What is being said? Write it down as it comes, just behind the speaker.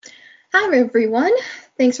Hi, everyone.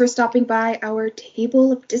 Thanks for stopping by our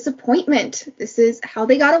Table of Disappointment. This is How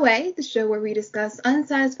They Got Away, the show where we discuss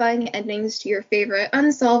unsatisfying endings to your favorite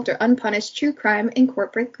unsolved or unpunished true crime and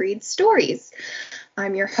corporate greed stories.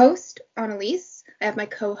 I'm your host, Annalise. I have my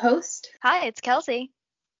co-host. Hi, it's Kelsey.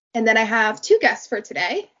 And then I have two guests for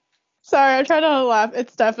today. Sorry, I'm trying to laugh.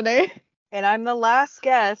 It's Stephanie. And I'm the last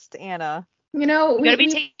guest, Anna. You know, we're going to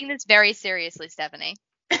be taking this very seriously, Stephanie.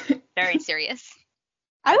 Very serious.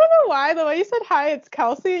 I don't know why. The way you said hi, it's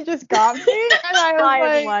Kelsey, it just got me. And I was hi, like,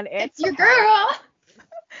 everyone. It's your girl.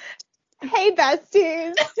 Hey,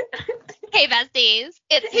 besties. Hey, besties.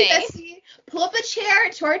 It's me. Bestie. Pull up a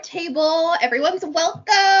chair to our table. Everyone's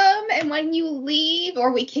welcome. And when you leave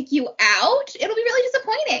or we kick you out, it'll be really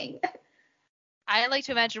disappointing. I like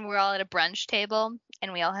to imagine we're all at a brunch table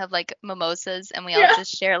and we all have like mimosas and we all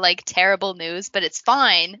just share like terrible news, but it's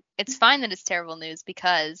fine. It's fine that it's terrible news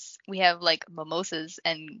because we have like mimosas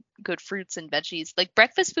and good fruits and veggies. Like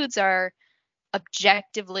breakfast foods are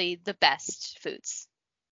objectively the best foods.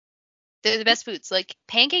 They're the best foods. Like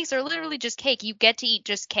pancakes are literally just cake. You get to eat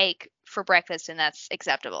just cake for breakfast and that's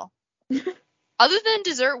acceptable. Other than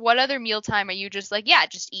dessert, what other mealtime are you just like, yeah,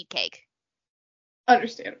 just eat cake?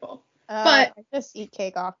 Understandable. But I just eat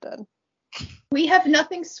cake often. We have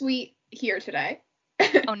nothing sweet here today.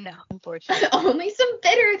 Oh no, unfortunately. Only some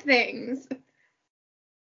bitter things.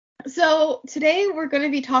 So today we're going to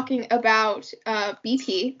be talking about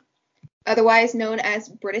BP, otherwise known as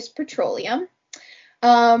British Petroleum.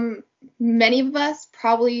 Many of us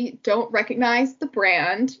probably don't recognize the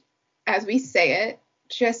brand as we say it.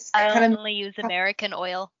 Just I only use American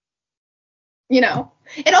oil. You know,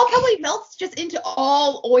 it all probably melts just into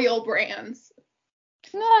all oil brands.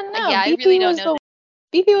 No. Yeah, BP I really don't know.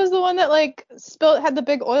 BP was the one that had the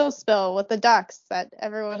big oil spill with the ducks that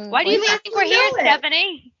everyone. Why do you think we're here,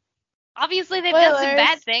 Stephanie? Obviously, they've done some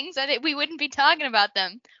bad things. We wouldn't be talking about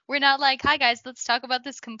them. We're not like, hi guys, let's talk about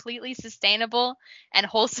this completely sustainable and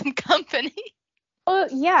wholesome company. Well,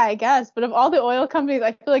 yeah, I guess. But of all the oil companies,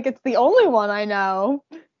 I feel like it's the only one I know.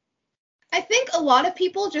 I think a lot of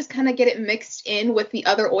people just kind of get it mixed in with the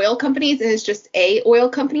other oil companies. It is just a oil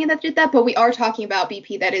company that did that, but we are talking about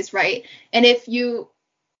BP. That is right. And if you,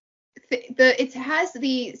 it has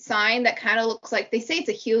the sign that kind of looks like, they say it's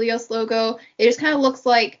a Helios logo. It just kind of looks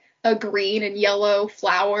like a green and yellow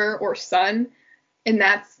flower or sun, and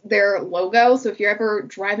that's their logo. So if you're ever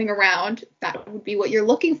driving around, that would be what you're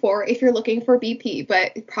looking for if you're looking for BP.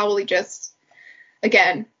 But probably just,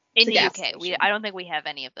 again, in the UK, I don't think we have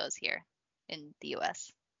any of those here. In the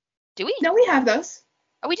US. Do we? No, we have those.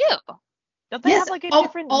 Oh, we do? Don't they have like a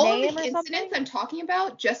different all name of the or incidents something? I'm talking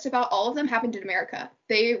about, just about all of them happened in America.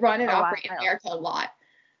 They run and operate in America a lot.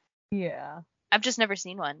 Yeah. I've just never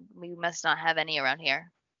seen one. We must not have any around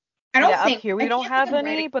here. I don't think up here we don't have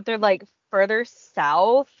any, but they're like further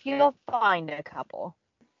south, you'll find a couple.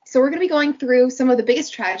 So we're going to be going through some of the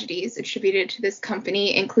biggest tragedies attributed to this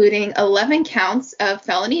company, including 11 counts of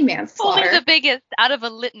felony manslaughter. Only the biggest out of a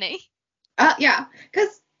litany. Yeah,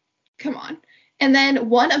 because, come on. And then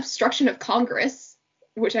one obstruction of Congress,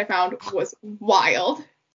 which I found was wild.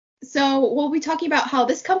 So we'll be talking about how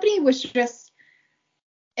this company was just,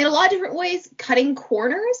 in a lot of different ways, cutting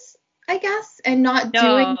corners, I guess, and not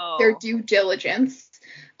doing their due diligence.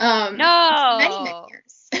 No. Many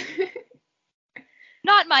years.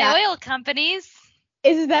 Not my oil companies.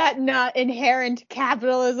 Is that not inherent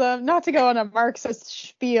capitalism? Not to go on a Marxist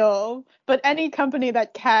spiel, but any company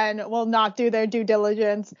that will not do their due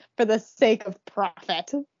diligence for the sake of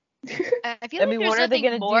profit. I feel like there's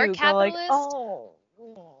something more capitalist.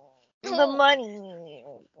 The money.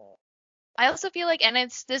 I also feel like,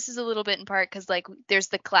 and this is a little bit in part because like there's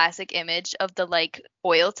the classic image of the like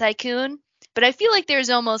oil tycoon, but I feel like there's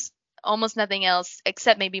almost nothing else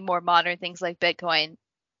except maybe more modern things like Bitcoin.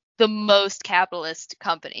 The most capitalist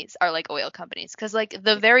companies are like oil companies because like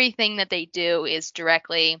the very thing that they do is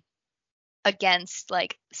directly against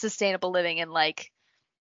like sustainable living and like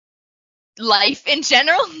life in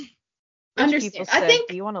general. Understand. I think.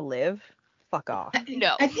 Do you want to live? Fuck off.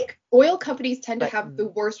 No. I think oil companies tend to have the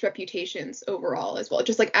worst reputations overall as well,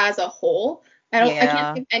 just like as a whole. I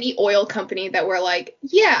can't think of any oil company that we're like,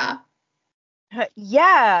 yeah.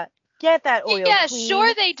 Yeah. Get that oil. Yeah, please.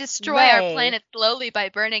 Sure, they destroy our planet slowly by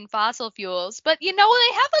burning fossil fuels, but you know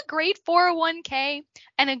they have a great 401k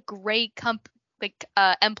and a great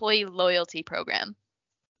employee loyalty program.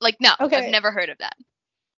 Like, no, okay. I've never heard of that.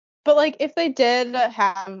 But like, if they did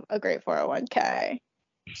have a great 401k.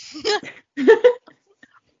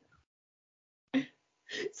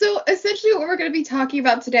 So essentially, what we're going to be talking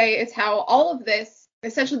about today is how all of this,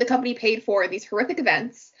 essentially, the company paid for these horrific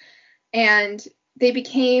events, and they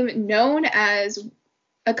became known as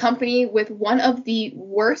a company with one of the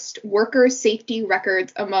worst worker safety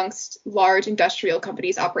records amongst large industrial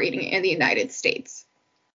companies operating in the United States.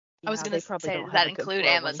 I was going to say, does have that a good include 401k.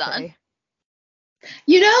 Amazon?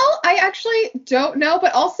 I actually don't know,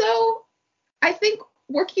 but also I think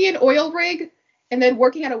working in oil rig and then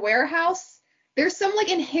working at a warehouse, there's some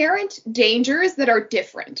like inherent dangers that are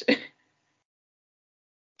different.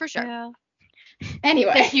 For sure. Yeah.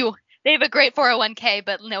 Anyway. They have a great 401k,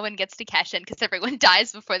 but no one gets to cash in because everyone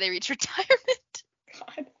dies before they reach retirement.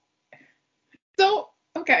 God. So,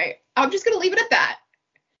 okay, I'm just going to leave it at that.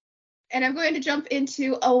 And I'm going to jump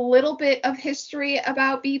into a little bit of history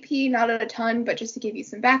about BP, not a ton, but just to give you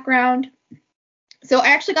some background. So I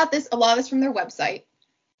actually got a lot of this from their website.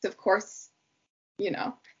 So, of course,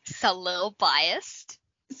 It's a little biased.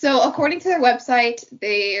 So according to their website,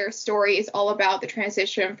 their story is all about the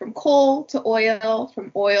transition from coal to oil, from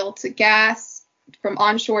oil to gas, from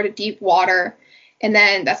onshore to deep water. And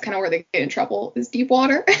then that's kind of where they get in trouble, is deep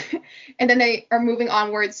water. And then they are moving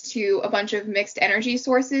onwards to a bunch of mixed energy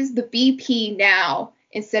sources. The BP now,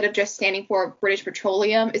 instead of just standing for British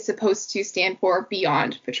Petroleum, is supposed to stand for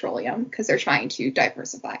Beyond Petroleum because they're trying to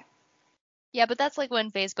diversify. Yeah, but that's like when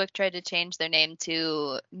Facebook tried to change their name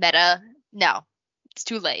to Meta. No. It's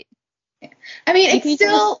too late. I mean, it's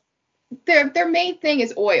still their main thing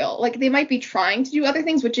is oil. Like they might be trying to do other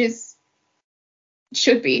things, which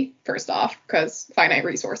should be first off because finite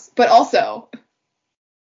resource, but also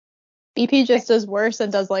BP just does worse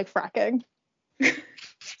and does like fracking.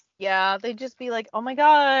 Yeah, they'd just be like, oh my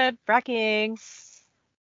god, fracking.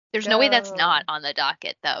 There's no way that's not on the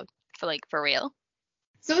docket though, for real.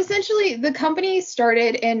 So essentially, the company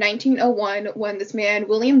started in 1901 when this man,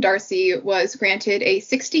 William Darcy, was granted a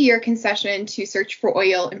 60-year concession to search for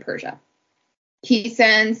oil in Persia. He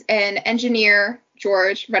sends an engineer,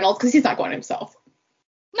 George Reynolds, because he's not going himself.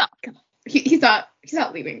 No. He's not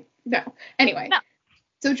leaving. No. Anyway. No.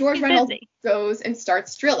 So George Reynolds goes and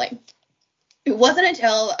starts drilling. It wasn't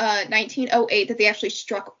until 1908 that they actually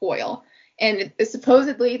struck oil. And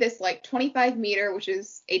supposedly this 25 meter, which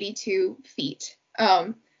is 82 feet,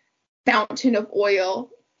 fountain of oil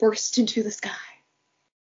burst into the sky.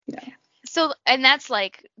 So, and that's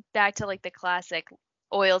back to the classic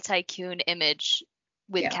oil tycoon image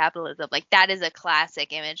with capitalism. That is a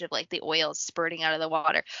classic image of the oil spurting out of the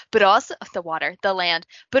water, but also the land,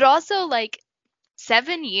 but also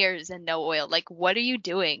 7 years and no oil. What are you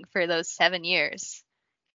doing for those 7 years?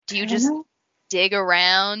 Do you just dig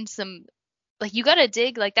around some, you got to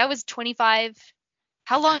dig, that was 25.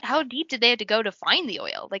 How deep did they have to go to find the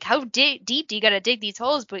oil? How deep do you got to dig these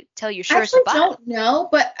holes but till you're sure it's the bottom? I don't know,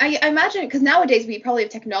 but I imagine because nowadays we probably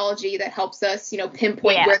have technology that helps us,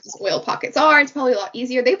 pinpoint where these oil pockets are. It's probably a lot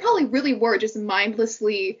easier. They probably really were just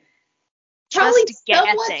mindlessly, probably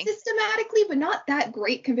somewhat systematically, but not that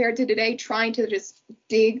great compared to today, trying to just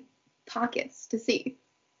dig pockets to see.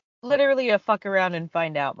 Literally a fuck around and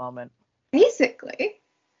find out moment. Basically.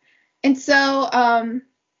 And so,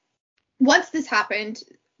 once this happened,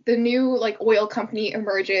 the new oil company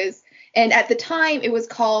emerges, and at the time it was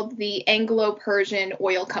called the Anglo-Persian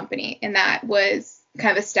Oil Company, and that was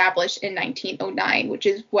kind of established in 1909, which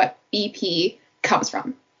is what BP comes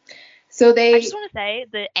from. So I just want to say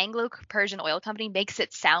the Anglo-Persian Oil Company makes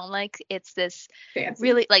it sound like it's this fancy,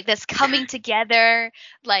 really this coming together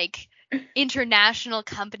international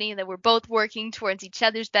company that we're both working towards each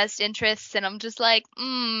other's best interests, and I'm just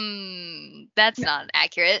that's not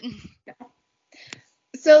accurate. No.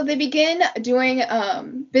 So they begin doing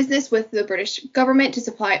business with the British government to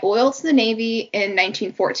supply oil to the Navy in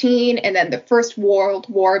 1914, and then the First World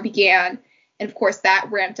War began, and of course that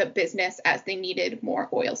ramped up business as they needed more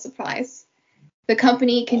oil supplies. The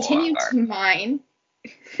company continued to mine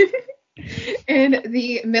in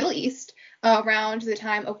the Middle East around the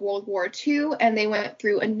time of World War II, and they went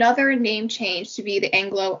through another name change to be the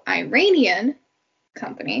Anglo-Iranian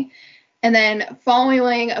Company. And then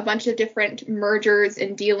following a bunch of different mergers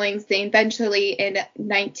and dealings, they eventually in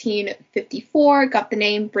 1954 got the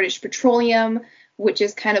name British Petroleum, which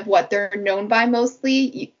is kind of what they're known by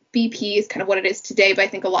mostly. BP is kind of what it is today, but I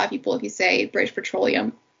think a lot of people, if you say British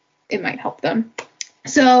Petroleum, it might help them.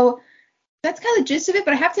 So that's kind of the gist of it,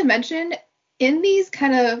 but I have to mention, in these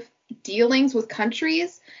kind of dealings with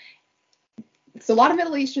countries, it's a lot of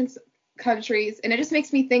Middle Eastern countries, and it just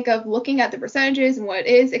makes me think of looking at the percentages and what it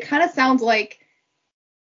is. It kind of sounds like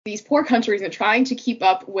these poor countries are trying to keep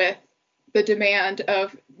up with the demand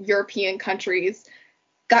of European countries,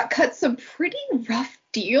 got cut some pretty rough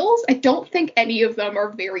deals. I don't think any of them are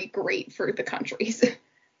very great for the countries.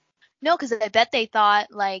 No, because I bet they thought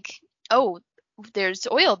there's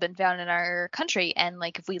oil been found in our country, and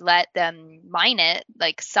like if we let them mine it,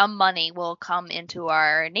 like some money will come into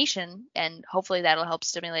our nation, and hopefully that'll help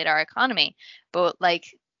stimulate our economy. But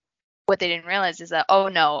like what they didn't realize is that, oh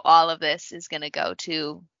no, all of this is going to go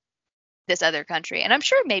to this other country. And I'm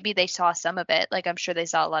sure maybe they saw some of it. Like I'm sure they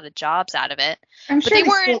saw a lot of jobs out of it. I'm But sure they they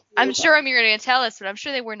weren't, still I'm do, sure you're going to tell us, but I'm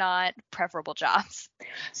sure they were not preferable jobs.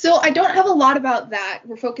 So I don't have a lot about that.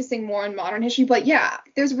 We're focusing more on modern history, but yeah,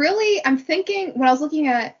 there's really, I'm thinking when I was looking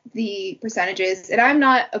at the percentages, and I'm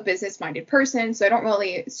not a business-minded person, so I don't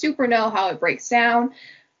really super know how it breaks down,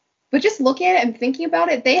 but just looking at it and thinking about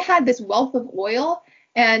it, they had this wealth of oil,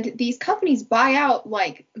 and these companies buy out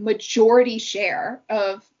like majority share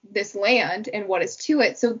of this land and what is to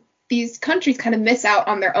it. So these countries kind of miss out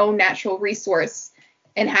on their own natural resource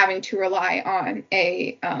and having to rely on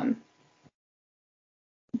a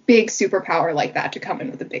big superpower like that to come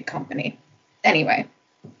in with a big company. Anyway,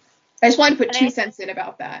 I just wanted to put 2 cents in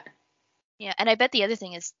about that. Yeah, and I bet the other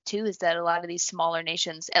thing is too is that a lot of these smaller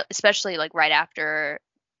nations, especially like right after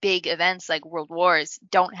big events like world wars,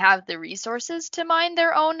 don't have the resources to mine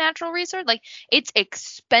their own natural resource. Like it's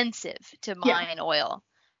expensive to mine oil.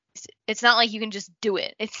 It's not like you can just do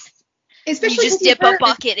it. It's especially you just dip a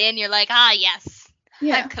bucket in, you're like, yes,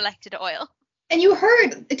 I've collected oil. And you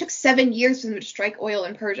heard it took 7 years for them to strike oil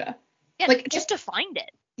in Persia. Yeah, like just to find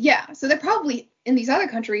it. Yeah, so they're probably in these other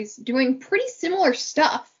countries doing pretty similar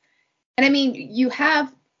stuff. And I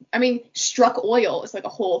mean, struck oil is like a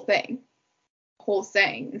whole thing.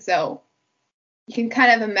 And so you can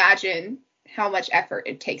kind of imagine how much effort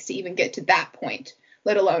it takes to even get to that point,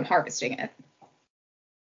 let alone harvesting it.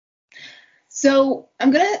 So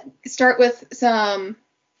I'm going to start with some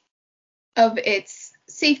of its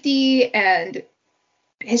safety and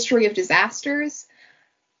history of disasters.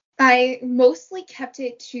 I mostly kept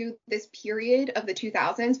it to this period of the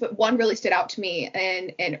 2000s, but one really stood out to me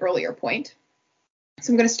in an earlier point.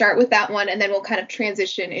 So I'm going to start with that one, and then we'll kind of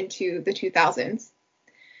transition into the 2000s.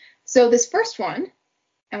 So this first one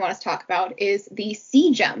I want to talk about is the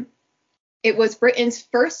Sea Gem. It was Britain's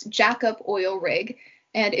first jack-up oil rig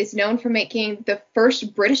and is known for making the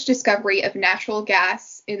first British discovery of natural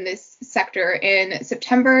gas in this sector in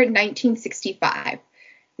September 1965.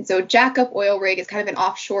 And so jack-up oil rig is kind of an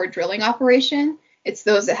offshore drilling operation. It's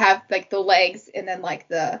those that have like the legs and then like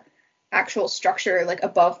the actual structure like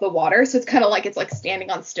above the water. So it's kind of like it's like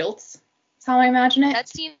standing on stilts. That's how I imagine it. That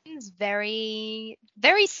seems very,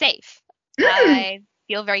 very safe. I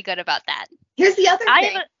feel very good about that. Here's the other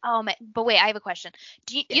thing. But wait, I have a question.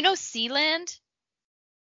 You know Sealand?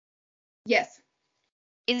 Yes.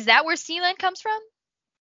 Is that where Sealand comes from?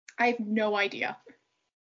 I have no idea.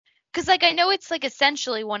 Because, like, I know it's, like,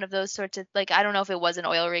 essentially one of those sorts of, like, I don't know if it was an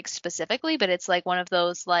oil rig specifically, but it's, like, one of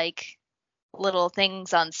those, like, little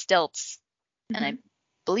things on stilts. Mm-hmm. And I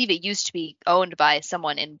believe it used to be owned by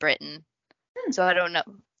someone in Britain. So I don't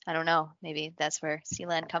know. Maybe that's where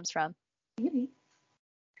Sealand comes from. Maybe.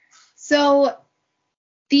 So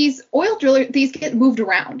these oil drillers, these get moved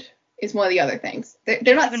around is one of the other things.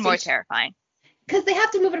 They're not even more terrifying. Because they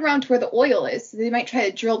have to move it around to where the oil is. So they might try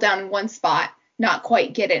to drill down in one spot, not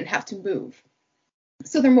quite get it, and have to move.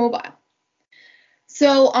 So they're mobile.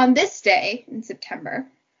 So on this day in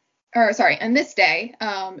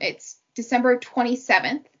it's December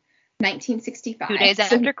 27th, 1965. 2 days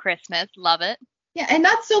after Christmas. Love it. Yeah, and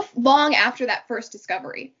not so long after that first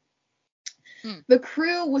discovery. The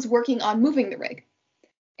crew was working on moving the rig.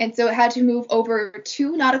 And so it had to move over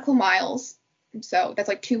 2 nautical miles. So that's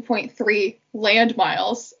like 2.3 land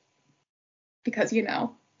miles. Because, So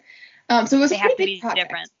it was a pretty big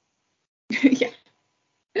project. Yeah.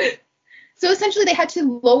 So essentially they had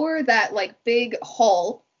to lower that like big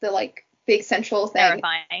hull, the like big central thing,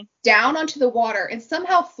 terrifying, down onto the water and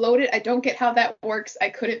somehow float it. I don't get how that works. I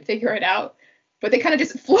couldn't figure it out. But they kind of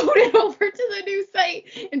just floated over to the new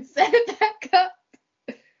site and set it back up.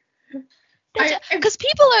 Because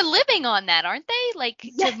people are living on that, aren't they? Like,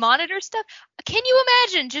 yes. To monitor stuff. Can you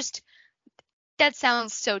imagine? Just that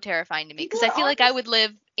sounds so terrifying to me. Because I feel like I would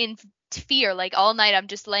live in fear. Like all night, I'm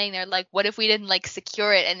just laying there. Like, what if we didn't like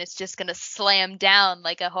secure it and it's just gonna slam down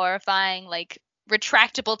like a horrifying like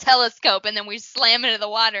retractable telescope, and then we slam into the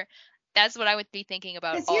water? That's what I would be thinking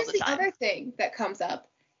about all the time. Here's the other thing that comes up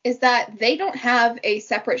is that they don't have a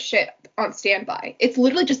separate ship on standby. It's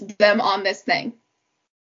literally just them on this thing.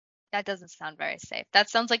 That doesn't sound very safe. That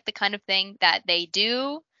sounds like the kind of thing that they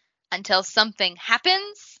do until something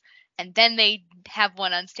happens, and then they have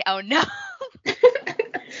one on Oh, no.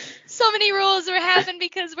 So many rules were happening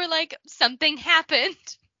because we're like, something happened.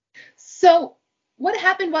 So what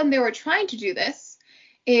happened when they were trying to do this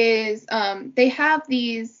is they have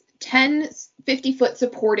these 10 50-foot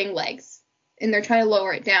supporting legs, and they're trying to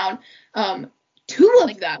lower it down. Two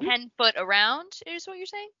of them. 10 foot around is what you're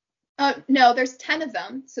saying? No, there's 10 of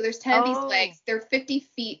them. So there's 10 of these Oh. legs. They're 50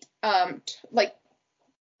 feet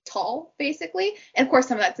tall, basically. And of course,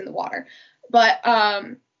 some of that's in the water. But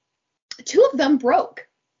two of them broke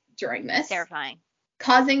during this. Terrifying.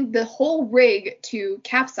 Causing the whole rig to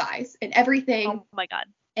capsize, and everything. Oh my god.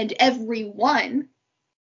 And everyone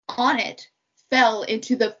on it fell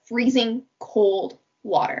into the freezing cold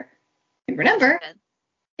water. And remember,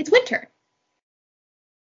 it's winter.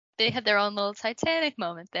 They had their own little Titanic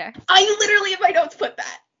moment there. I literally in my notes put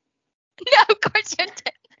that. No, of course you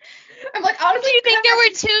did. I'm like, honestly. Do you think there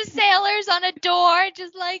were two sailors on a door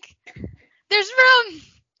just like, there's room,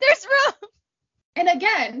 there's room? And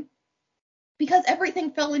again, because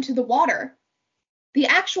everything fell into the water, the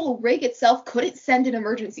actual rig itself couldn't send an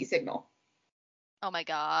emergency signal. Oh my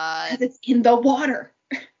god. Because it's in the water.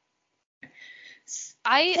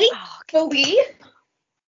 Thankfully,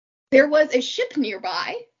 there was a ship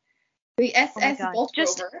nearby, the SS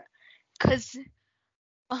Boltrover. Because,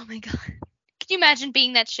 oh my god. Can you imagine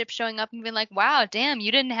being that ship showing up and being like, wow, damn,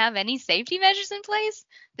 you didn't have any safety measures in place?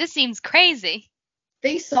 This seems crazy.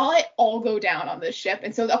 They saw it all go down on this ship,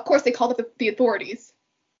 and so of course they called up the authorities,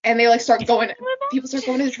 and they people start going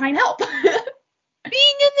in to try and help.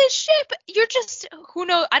 Being in this ship, you're just, who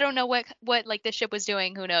knows, I don't know what like the ship was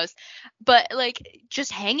doing, who knows, but like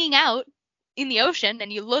just hanging out in the ocean,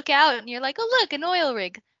 and you look out and you're like, oh look, an oil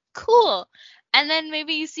rig, cool. And then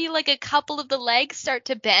maybe you see like a couple of the legs start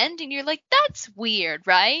to bend, and you're like, that's weird,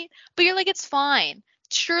 right? But you're like, it's fine.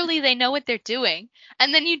 Surely they know what they're doing.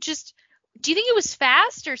 And then do you think it was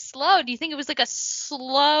fast or slow? Do you think it was like a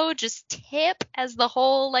slow just tip as the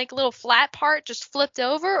whole like little flat part just flipped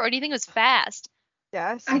over? Or do you think it was fast?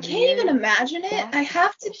 Yes. I can't even imagine it. I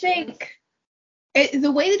have to think.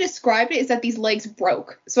 The way they described it is that these legs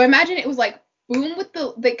broke. So I imagine it was like boom with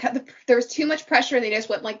there was too much pressure, and they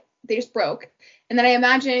just broke. And then I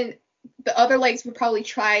imagine the other legs would probably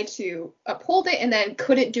try to uphold it and then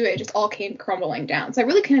couldn't do it. It just all came crumbling down. So I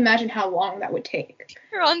really can imagine how long that would take.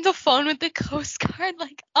 You're on the phone with the Coast Guard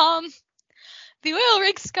like, the oil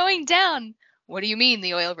rig's going down. What do you mean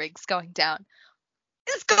the oil rig's going down?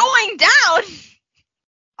 It's going down!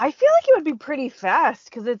 I feel like it would be pretty fast,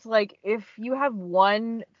 because it's like if you have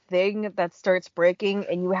one thing that starts breaking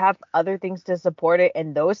and you have other things to support it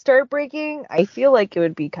and those start breaking, I feel like it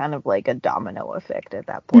would be kind of like a domino effect at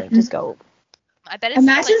that point. Just go. I bet it's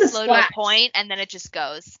Imagine like the slow to a splash. point and then it just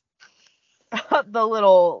goes. the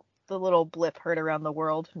little blip heard around the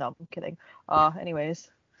world. No, I'm kidding. Anyways.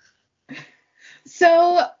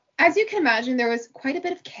 So, as you can imagine, there was quite a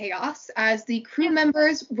bit of chaos as the crew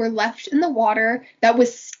members were left in the water that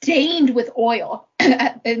was stained with oil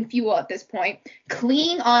and fuel at this point,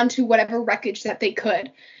 clinging on to whatever wreckage that they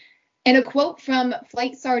could. And a quote from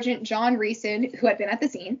Flight Sergeant John Reeson, who had been at the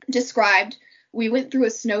scene, described, "We went through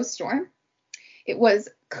a snowstorm. It was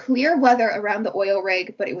clear weather around the oil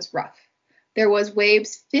rig, but it was rough. There was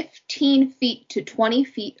waves 15 feet to 20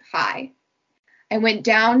 feet high. I went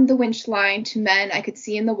down the winch line to men I could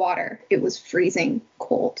see in the water. It was freezing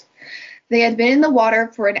cold. They had been in the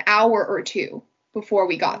water for an hour or two before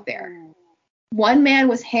we got there. One man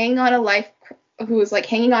was hanging on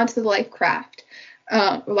hanging on to the life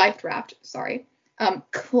raft,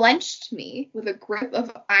 clenched me with a grip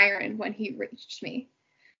of iron when he reached me.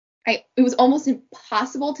 It was almost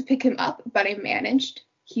impossible to pick him up, but I managed.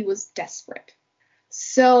 He was desperate."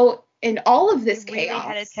 So in all of this Really chaos,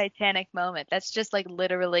 had a Titanic moment. That's just like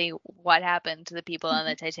literally what happened to the people on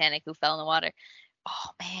the Titanic who fell in the water. Oh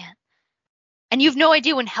man. And you have no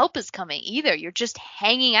idea when help is coming either. You're just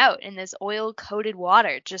hanging out in this oil-coated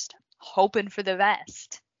water, just hoping for the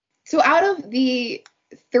best. So out of the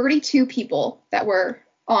 32 people that were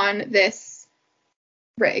on this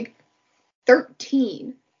rig,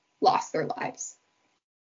 13 lost their lives.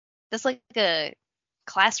 That's like a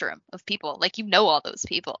classroom of people. Like, you know all those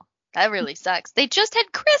people. That really sucks. They just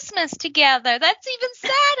had Christmas together. That's even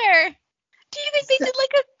sadder. Do you think they did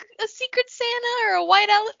like a secret Santa or a white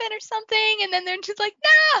elephant or something? And then they're just like,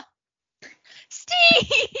 nah,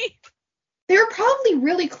 Steve. They were probably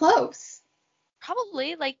really close.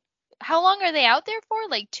 Probably. Like, how long are they out there for?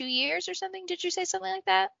 Like 2 years or something? Did you say something like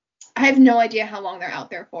that? I have no idea how long they're out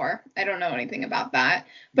there for. I don't know anything about that.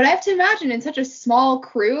 But I have to imagine in such a small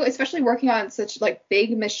crew, especially working on such like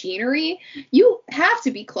big machinery, you have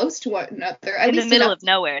to be close to one another. In the middle of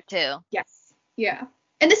nowhere, too. Yes. Yeah.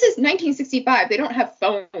 And this is 1965. They don't have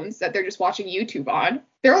phones that they're just watching YouTube on.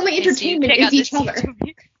 Their only entertainment is each other.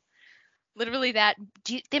 literally that.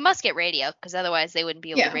 They must get radio because otherwise they wouldn't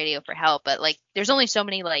be able to radio for help. But like, there's only so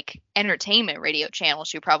many like entertainment radio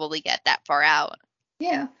channels you probably get that far out.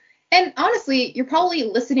 Yeah. And honestly, you're probably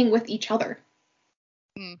listening with each other.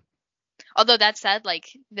 Although that said,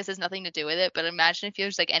 like, this has nothing to do with it, but imagine if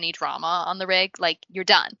there's like any drama on the rig, like you're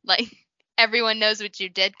done. Like everyone knows what you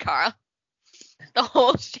did, Carl. The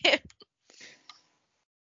whole shit.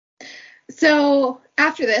 So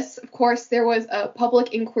after this, of course, there was a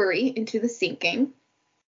public inquiry into the sinking.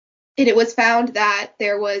 And it was found that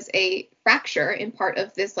there was a fracture in part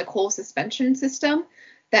of this like whole suspension system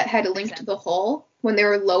that had linked the hull when they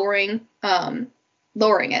were lowering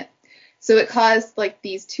it. So it caused like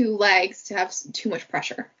these two legs to have too much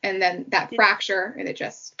pressure, and then that fracture, and it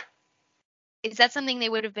just. Is that something they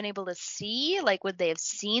would have been able to see? Like, would they have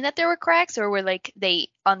seen that there were cracks, or were like they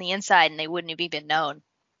on the inside and they wouldn't have even known?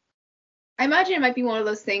 I imagine it might be one of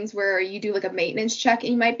those things where you do like a maintenance check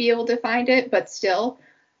and you might be able to find it, but still,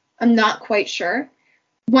 I'm not quite sure.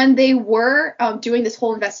 When they were doing this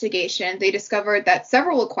whole investigation, they discovered that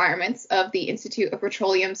several requirements of the Institute of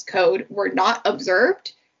Petroleum's code were not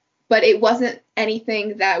observed, but it wasn't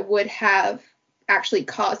anything that would have actually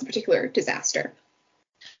caused a particular disaster.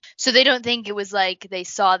 So they don't think it was like they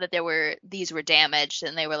saw that these were damaged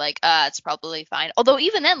and they were like, it's probably fine. Although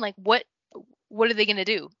even then, like, what are they going to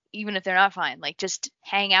do? Even if they're not fine, like just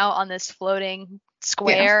hang out on this floating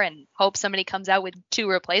square and hope somebody comes out with 2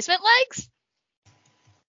 replacement legs?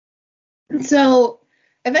 So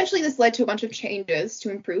eventually this led to a bunch of changes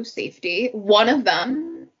to improve safety. One of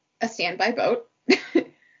them, a standby boat.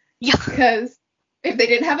 Yeah. Because if they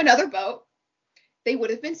didn't have another boat, they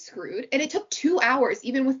would have been screwed. And it took 2 hours,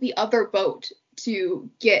 even with the other boat, to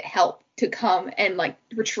get help to come and like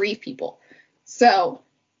retrieve people. So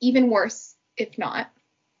even worse, if not.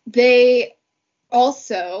 They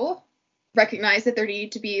also recognized that there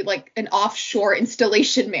needed to be like an offshore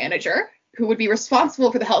installation manager who would be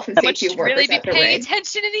responsible for the health and safety of workers really at the rig. Paying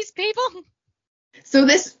attention to these people. So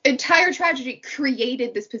this entire tragedy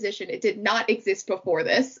created this position. It did not exist before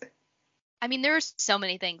this. I mean, there are so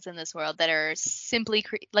many things in this world that are simply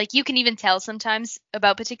like you can even tell sometimes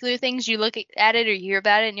about particular things. You look at it or you hear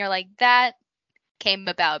about it and you're like, that came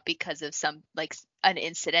about because of some like an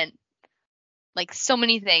incident. Like so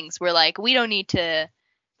many things we're like, we don't need to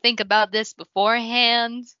think about this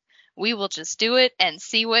beforehand. We will just do it and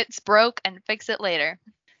see what's broke and fix it later.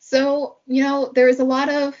 So, there is a lot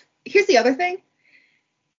of, here's the other thing.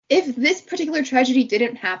 If this particular tragedy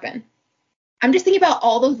didn't happen, I'm just thinking about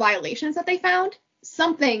all those violations that they found.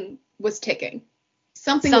 Something was ticking.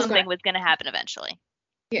 Something was going to happen eventually.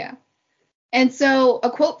 Yeah. And so a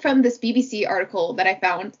quote from this BBC article that I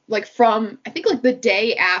found, like from, I think like the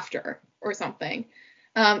day after or something,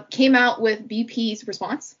 came out with BP's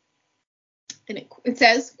response. And it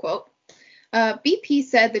says, quote, BP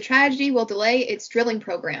said the tragedy will delay its drilling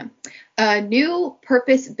program. A new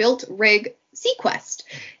purpose-built rig, Sequest,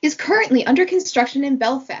 is currently under construction in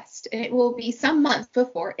Belfast, and it will be some months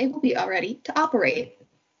before it will be ready to operate.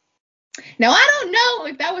 Now, I don't know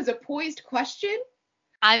if that was a poised question.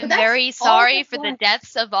 I'm very sorry for the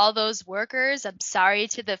deaths of all those workers. I'm sorry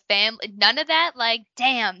to the family. None of that, like,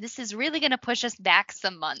 damn, this is really going to push us back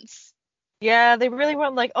some months. Yeah, they really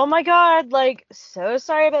weren't like, oh my god, like, so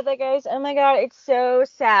sorry about that, guys. Oh my god, it's so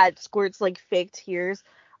sad. Squirts, like, fake tears.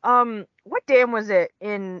 What dam was it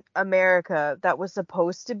in America that was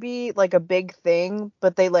supposed to be, like, a big thing,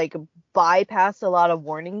 but they, like, bypassed a lot of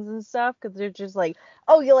warnings and stuff? Because they're just like,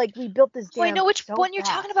 oh, we built this dam. I know which one you're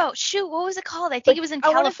talking about. Shoot, what was it called? I think it was in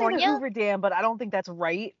California. I want to say the Hoover Dam, but I don't think that's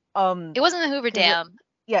right. It wasn't the Hoover Dam.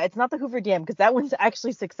 It's not the Hoover Dam, because that one's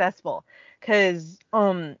actually successful. Because, I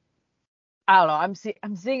don't know,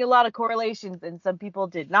 I'm seeing a lot of correlations, and some people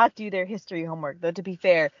did not do their history homework. Though, to be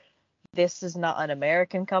fair, this is not an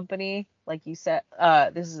American company, like you said.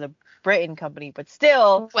 This is a Britain company, but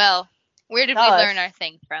still. Well, where did we learn our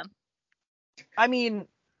thing from? I mean,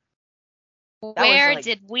 where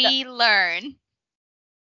did we learn?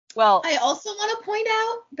 Well, I also want to point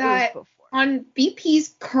out that on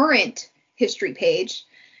BP's current history page,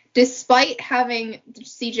 despite having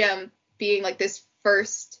CGEM being like this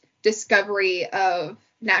first discovery of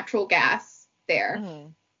natural gas there,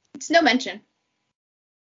 it's no mention.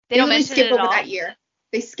 They don't mention skip it over that year.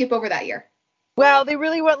 They skip over that year. Well, they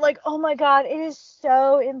really went like, oh my god, it is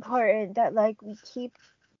so important that like we keep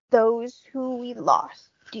those who we lost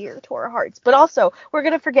dear to our hearts. But also, we're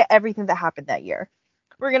going to forget everything that happened that year.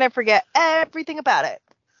 We're going to forget everything about it.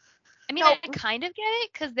 I mean, I kind of get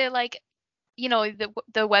it because they're like,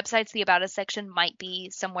 the websites, the About Us section might be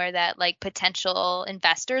somewhere that like potential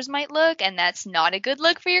investors might look, and that's not a good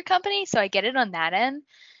look for your company. So I get it on that end.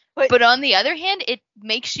 But on the other hand, it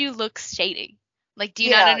makes you look shady. Like, do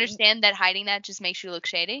you not understand that hiding that just makes you look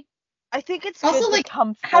shady? I think it's also good like, to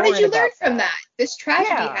come how did you forward learn about from that? This tragedy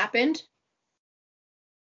Yeah. happened.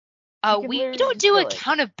 We literally don't just do be like-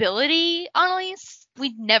 accountability, Annalise.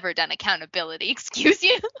 We've never done accountability. Excuse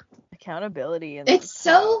you. accountability and It's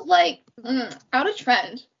so like out of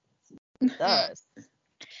trend. us.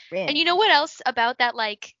 And you know what else about that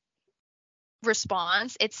like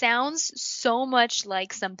response? It sounds so much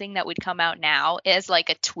like something that would come out now as like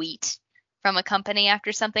a tweet from a company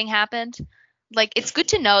after something happened. Like, it's good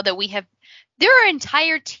to know that there are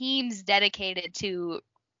entire teams dedicated to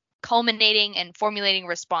culminating and formulating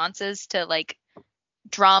responses to like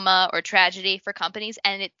drama or tragedy for companies,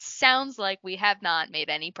 and it sounds like we have not made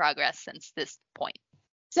any progress since this point.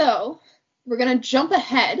 So we're gonna jump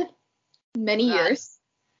ahead many years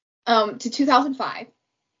to 2005,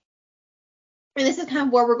 and this is kind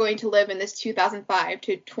of where we're going to live in this 2005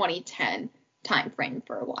 to 2010 time frame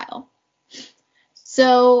for a while.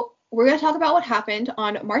 So we're going to talk about what happened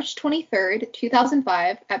on March 23rd,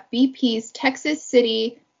 2005 at BP's Texas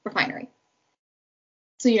City refinery.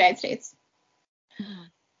 So United States.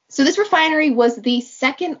 So this refinery was the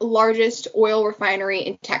second largest oil refinery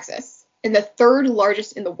in Texas and the third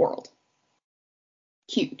largest in the world.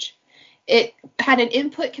 Huge. It had an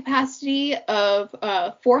input capacity of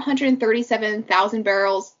 437,000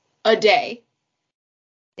 barrels a day.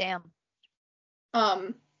 Damn.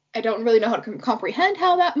 I don't really know how to comprehend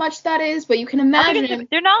how that much that is, but you can imagine.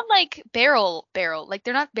 They're not like barrel. Like,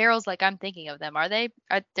 they're not barrels like I'm thinking of them, are they?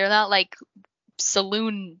 They're not like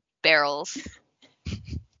saloon barrels.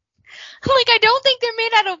 Like, I don't think they're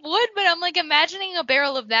made out of wood, but I'm like imagining a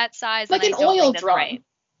barrel of that size. Like an oil drum.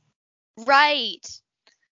 Right.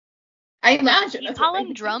 I imagine. You call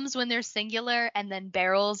them drums when they're singular and then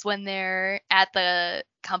barrels when they're at the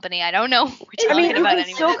company. I don't know what we're talking about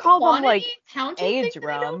anymore. Still call them like a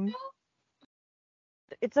drum.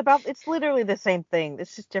 It's literally the same thing.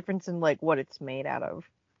 It's just difference in like what it's made out of.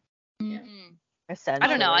 Mm-hmm. Essentially. I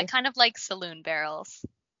don't know. I kind of like saloon barrels.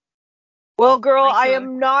 Well, girl, I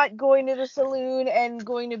am not going to the saloon and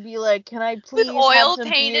going to be like, can I please with oil have some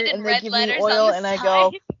painted beer? in And red they give letters me oil, on the and side. I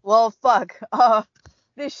go, well, fuck.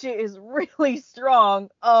 This shit is really strong.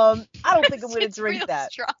 I don't think I'm gonna drink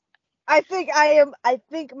that. Strong. I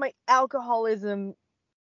think my alcoholism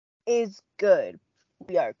is good.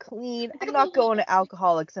 We are clean. I'm not going to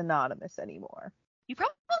Alcoholics Anonymous anymore. You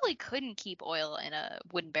probably couldn't keep oil in a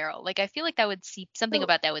wooden barrel. Like, I feel like that would something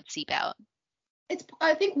about that would seep out.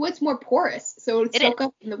 I think wood's more porous, so it would soak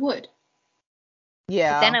up in the wood.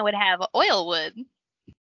 Yeah. But then I would have oil wood.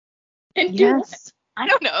 And do what? I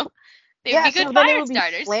don't know. They'd be good so fire then it would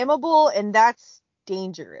starters. Be flammable, and that's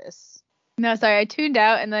dangerous. No, sorry, I tuned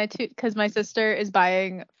out, and then because my sister is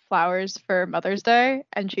buying flowers for Mother's Day,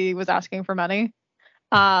 and she was asking for money.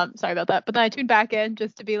 Sorry about that. But then I tuned back in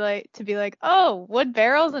just to be like, oh, wood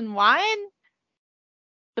barrels and wine?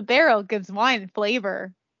 The barrel gives wine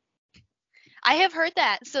flavor. I have heard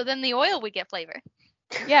that. So then the oil would get flavor.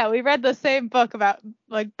 Yeah, we read the same book about,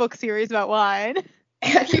 like, book series about wine.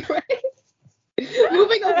 Right.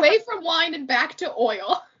 Moving away from wine and back to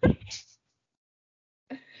oil.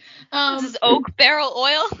 This is oak barrel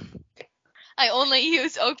oil. I only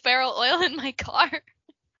use oak barrel oil in my car.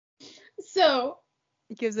 So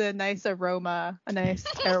it gives it a nice aroma, a nice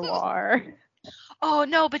terroir. Oh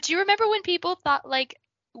no, but do you remember when people thought, like,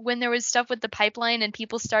 when there was stuff with the pipeline and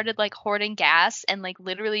people started like hoarding gas and like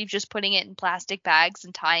literally just putting it in plastic bags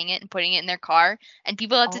and tying it and putting it in their car, and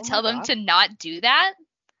people had to tell them to not do that?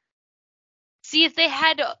 See, if they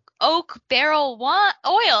had oak barrel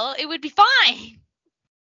oil, it would be fine.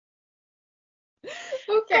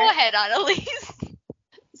 Okay. Go ahead, Annalise.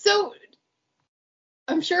 So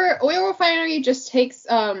I'm sure oil refinery just takes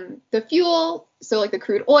the fuel, so like the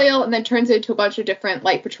crude oil, and then turns it into a bunch of different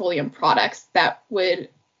light petroleum products that would,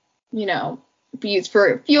 be used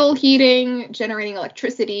for fuel heating, generating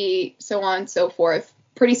electricity, so on and so forth.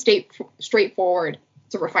 Pretty straightforward.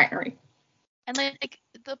 It's a refinery. And like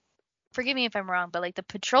forgive me if I'm wrong, but like the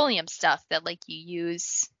petroleum stuff that like you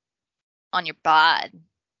use on your bod,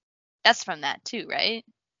 that's from that too, right?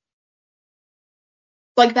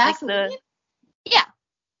 Like Vaseline? Yeah.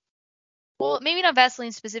 Well, maybe not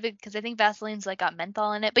Vaseline specific, because I think Vaseline's like got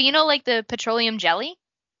menthol in it. But like the petroleum jelly?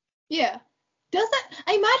 Yeah. Does that?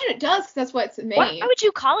 I imagine it does, because that's what it's made. Why would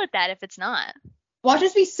you call it that if it's not? Watch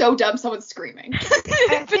us be so dumb someone's screaming.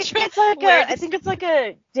 I think it's like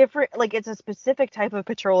a different, like it's a specific type of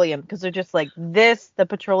petroleum, because they're just like the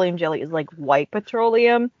petroleum jelly is like white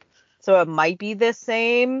petroleum, so it might be the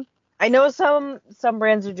same. I know some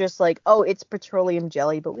brands are just like, oh, it's petroleum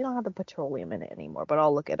jelly, but we don't have the petroleum in it anymore. But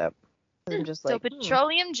I'll look it up. I'm just So like,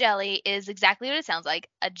 petroleum jelly is exactly what it sounds like,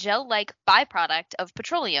 a gel-like byproduct of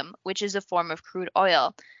petroleum, which is a form of crude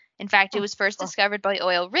oil. In fact, it was first discovered by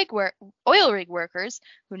oil rig workers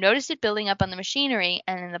who noticed it building up on the machinery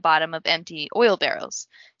and in the bottom of empty oil barrels.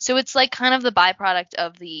 So it's like kind of the byproduct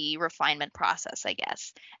of the refinement process, I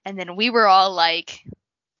guess. And then we were all like,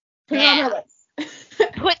 Put it on yeah, our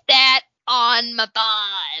list. put that on my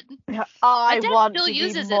bod. My I dad want still to be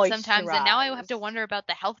uses it sometimes, and now I have to moisturized. wonder about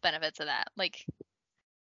the health benefits of that. Like,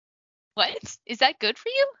 what? Is that good for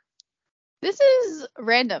you? This is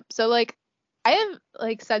random. So like I have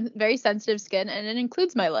like very sensitive skin and it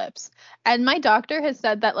includes my lips. And my doctor has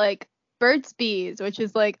said that like Burt's Bees, which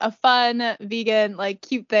is like a fun vegan like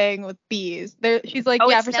cute thing with bees. She's like, Oh,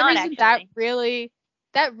 yeah, it's for some not reason actually.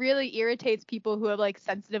 that really irritates people who have like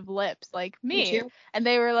sensitive lips like Me me. too. And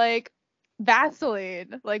they were like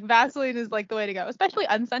Vaseline. Like Vaseline is like the way to go, especially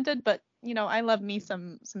unscented, but you know, I love me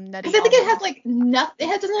some nutty Because I think it almond. has like nothing.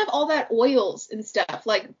 Doesn't have all that oils and stuff.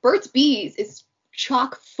 Like Burt's Bees is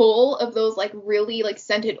chock full of those like really like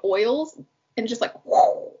scented oils, and it's just like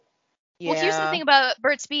whoa. Well, here's the Yeah. thing about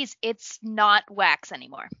Burt's Bees. It's not wax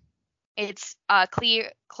anymore. It's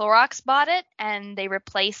Clorox bought it, and they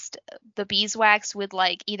replaced the beeswax with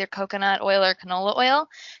like either coconut oil or canola oil.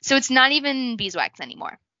 So it's not even beeswax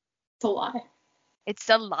anymore. It's a lie. It's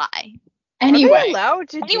a lie. Are Anyway, they allowed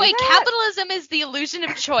to do Anyway, that? capitalism is the illusion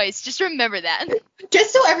of choice. Just remember that.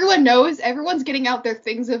 just so everyone knows, everyone's getting out their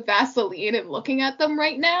things of Vaseline and looking at them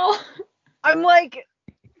right now. I'm like,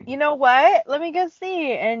 you know what? Let me go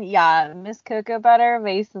see. And yeah, Miss Cocoa Butter,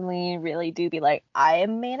 Vaseline really do be like, I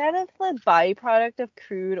am made out of the byproduct of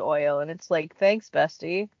crude oil. And it's like, thanks,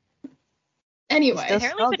 bestie. Anyway, Still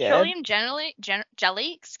Apparently, smell good. petroleum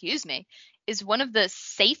jelly, is one of the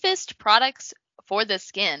safest products for the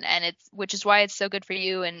skin, and which is why it's so good for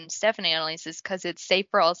you and Stephanie, Annalise, is because it's safe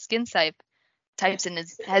for all skin types and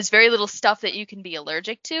has very little stuff that you can be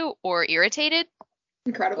allergic to or irritated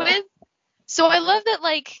incredible. with. So I love that,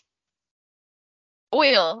 like,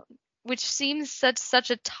 oil, which seems such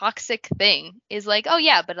a toxic thing, is like, oh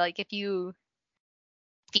yeah, but like if you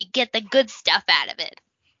get the good stuff out of it.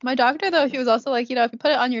 My doctor, though, she was also like, you know, if you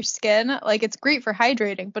put it on your skin, like it's great for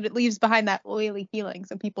hydrating, but it leaves behind that oily feeling,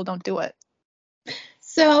 so people don't do it.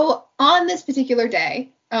 So on this particular day,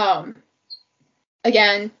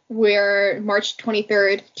 again, we're March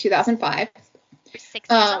 23rd, 2005. We're 6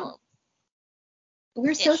 years old.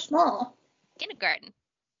 We're so small. Kindergarten.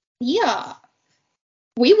 Yeah.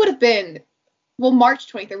 We would have been, well,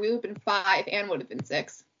 March 23rd, we would have been 5 and would have been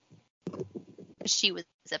 6. She was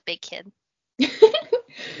a big kid.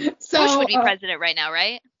 So, Bush would be president right now,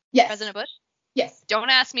 right? Yes. President Bush? Yes. Don't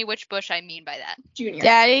ask me which Bush I mean by that. Junior.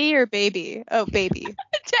 Daddy or baby? Oh, baby.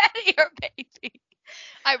 Daddy or baby?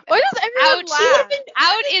 Why does everyone laugh?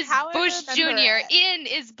 Out is how I Bush remember Jr. it. In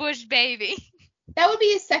is Bush baby. That would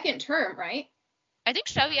be his second term, right? I think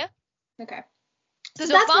so, yeah. Okay. So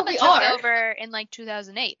that's Obama what we took are. over in like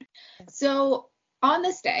 2008. So on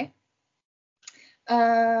this day,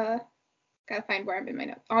 gotta find where I'm in my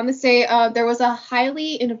notes. On this day, there was a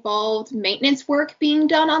highly involved maintenance work being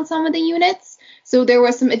done on some of the units. So there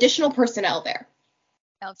was some additional personnel there.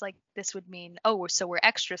 Sounds like this would mean, oh, so we're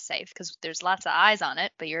extra safe because there's lots of eyes on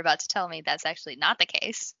it, but you're about to tell me that's actually not the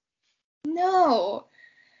case. No.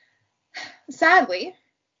 Sadly,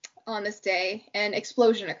 on this day, an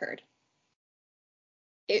explosion occurred.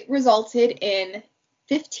 It resulted in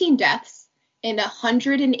 15 deaths and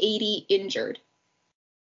 180 injured.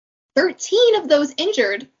 13 of those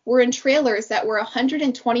injured were in trailers that were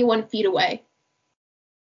 121 feet away.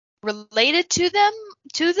 Related to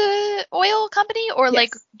the oil company, or Yes.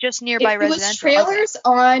 like just nearby residential? It was trailers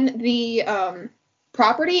on the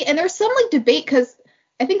property, and there's some like debate because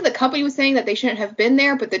I think the company was saying that they shouldn't have been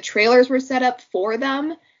there, but the trailers were set up for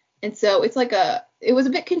them, and so it was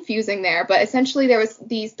a bit confusing there. But essentially, there was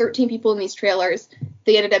these 13 people in these trailers.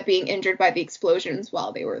 They ended up being injured by the explosions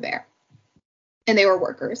while they were there, and they were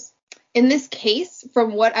workers. In this case,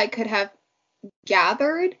 from what I could have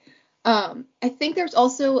gathered, I think there's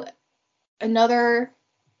also another.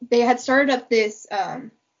 They had started up this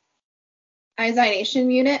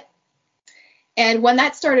ionization unit, and when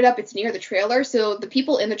that started up, it's near the trailer, so the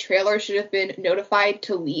people in the trailer should have been notified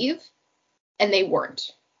to leave, and they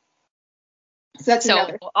weren't. So that's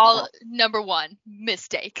another. So number one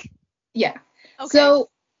mistake. Yeah. Okay. So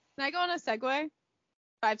can I go on a segue?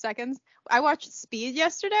 5 seconds. I watched Speed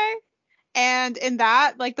yesterday, And in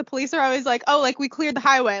that, like, the police are always like, oh, like, we cleared the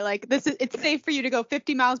highway. Like, it's safe for you to go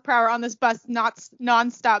 50 miles per hour on this bus, not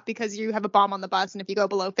nonstop, because you have a bomb on the bus. And if you go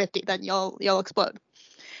below 50, then you'll explode.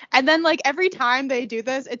 And then, like, every time they do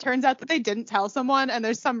this, it turns out that they didn't tell someone. And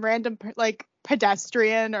there's some random, like,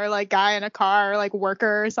 pedestrian or, like, guy in a car or, like,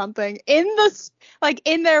 worker or something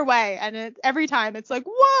in their way. And every time it's like,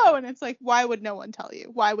 whoa. And it's like, why would no one tell you?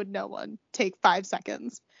 Why would no one take 5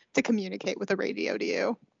 seconds to communicate with a radio to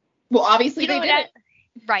you? Well, obviously they did it.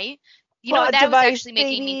 Right. You know what that was actually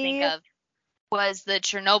making me think of was the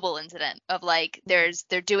Chernobyl incident of, like, they're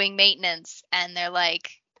doing maintenance and they're,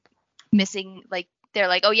 like, missing, like, they're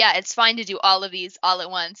like, oh yeah, it's fine to do all of these all at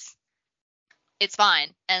once. It's fine.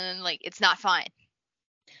 And then, like, it's not fine.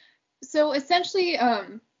 So essentially,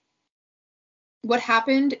 what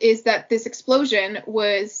happened is that this explosion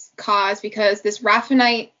was caused because this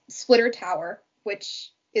raffinite splitter tower, which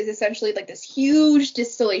is essentially like this huge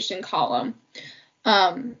distillation column,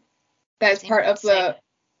 that is part of the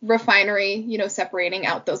refinery, you know, separating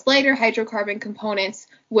out those lighter hydrocarbon components,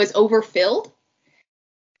 was overfilled.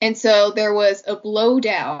 And so there was a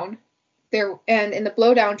blowdown there, and in the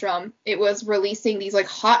blowdown drum, it was releasing these like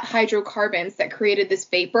hot hydrocarbons that created this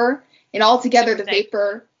vapor, and altogether the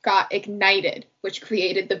vapor got ignited, which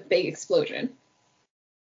created the big explosion.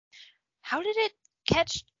 How did it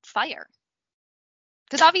catch fire?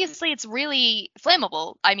 Because obviously it's really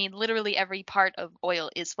flammable. I mean, literally every part of oil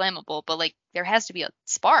is flammable, but, like, there has to be a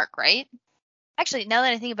spark, right? Actually, now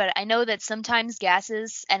that I think about it, I know that sometimes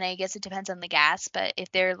gases, and I guess it depends on the gas, but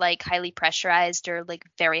if they're, like, highly pressurized or, like,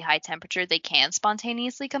 very high temperature, they can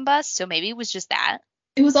spontaneously combust. So maybe it was just that.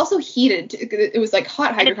 It was also heated. It was like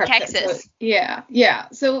hot hydrocarbons. And in Texas. So, yeah.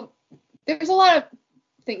 So there's a lot of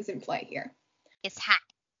things in play here. It's hot.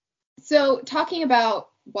 So talking about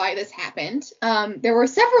why this happened, there were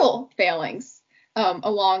several failings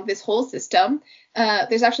along this whole system.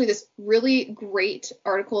 There's actually this really great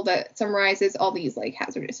article that summarizes all these like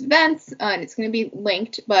hazardous events, and it's going to be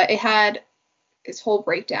linked, but it had this whole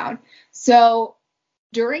breakdown. So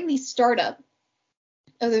during the startup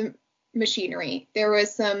of the machinery, there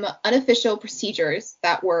was some unofficial procedures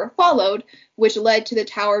that were followed, which led to the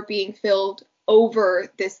tower being filled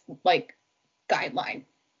over this like guideline.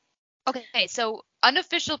 Okay, so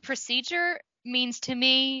unofficial procedure means to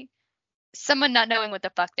me someone not knowing what the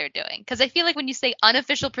fuck they're doing. Because I feel like when you say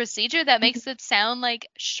unofficial procedure, that makes it sound like,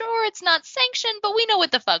 sure, it's not sanctioned, but we know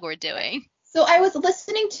what the fuck we're doing. So I was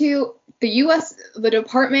listening to the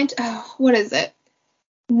Department, what is it?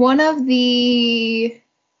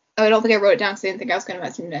 I don't think I wrote it down because I didn't think I was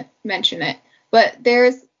going to mention it. But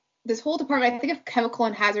there's this whole department, I think of Chemical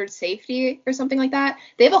and Hazard Safety or something like that.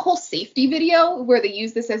 They have a whole safety video where they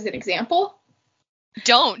use this as an example.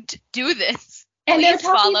 Don't do this. And Please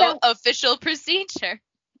follow official procedure.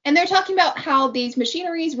 And they're talking about how these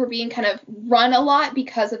machineries were being kind of run a lot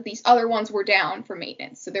because of these other ones were down for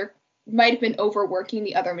maintenance. So there might have been overworking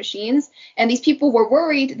the other machines. And these people were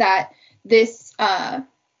worried that this,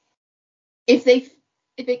 if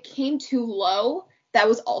it came too low, that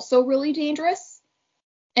was also really dangerous.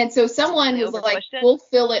 And so someone was like, we'll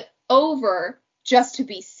fill it over just to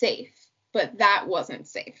be safe. But that wasn't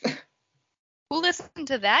safe. Who listened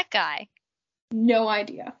to that guy? No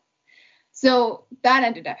idea. So that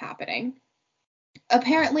ended up happening.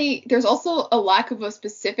 Apparently, there's also a lack of a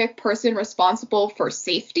specific person responsible for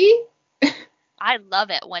safety. I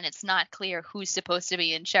love it when it's not clear who's supposed to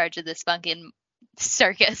be in charge of this fucking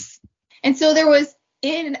circus. And so there was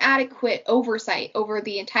inadequate oversight over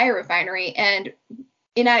the entire refinery and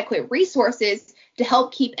inadequate resources to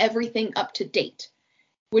help keep everything up to date,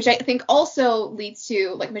 which I think also leads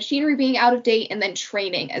to like machinery being out of date and then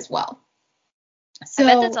training as well. So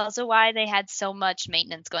I bet that's also why they had so much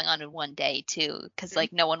maintenance going on in one day too, because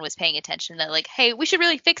like no one was paying attention that like, hey, we should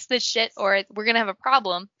really fix this shit or we're gonna have a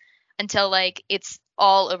problem, until like it's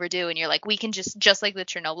all overdue and you're like, we can just like the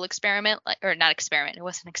Chernobyl experiment, like, or not experiment, it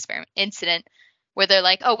wasn't an experiment, incident, where they're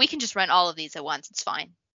like, oh, we can just run all of these at once, it's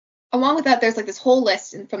fine. Along with that, there's like this whole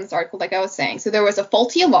list from this article, like I was saying. So there was a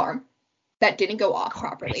faulty alarm that didn't go off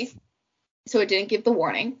properly. So it didn't give the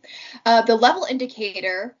warning. The level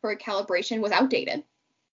indicator for calibration was outdated.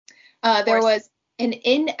 There was an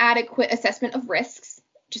inadequate assessment of risks,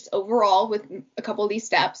 just overall with a couple of these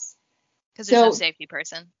steps. Because there's no safety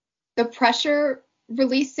person. The pressure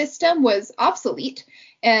release system was obsolete.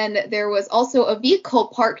 And there was also a vehicle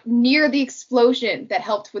parked near the explosion that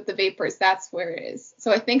helped with the vapors. That's where it is.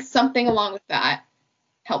 So I think something along with that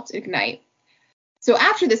helped ignite. So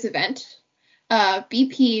after this event,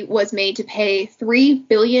 BP was made to pay $3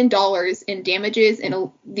 billion in damages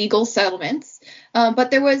and legal settlements, but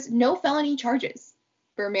there was no felony charges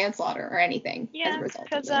for manslaughter or anything as a Yeah, result of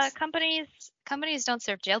because this. companies don't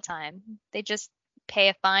serve jail time. They just pay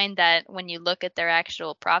a fine that, when you look at their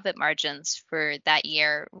actual profit margins for that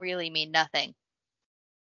year, really mean nothing.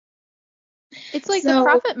 It's like the So-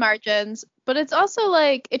 profit margins, but it's also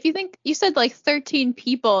like, if you think, you said like 13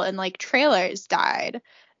 people in like trailers died.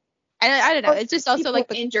 And I don't know. It's just also People like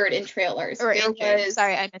the injured in trailers. or There injured. was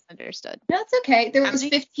Sorry, I misunderstood. That's okay. There How was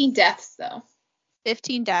many? 15 deaths though.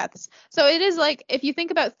 15 deaths. So it is like, if you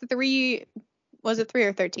think about was it 3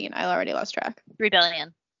 or 13? I already lost track. 3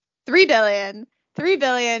 billion. 3 billion. 3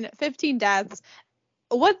 billion, 15 deaths.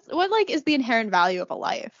 What like is the inherent value of a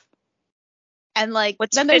life? And like,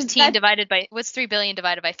 What's then there's 15 divided by, what's 3 billion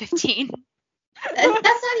divided by 15? And that's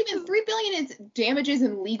not even 3 billion is damages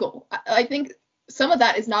and legal. I think some of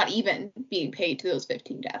that is not even being paid to those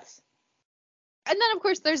 15 deaths. And then, of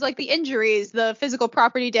course, there's like the injuries, the physical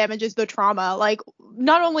property damages, the trauma. Like,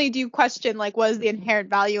 not only do you question, like, what is the inherent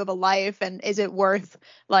value of a life, and is it worth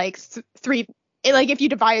like if you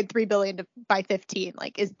divided 3 billion by 15,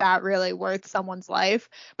 like, is that really worth someone's life?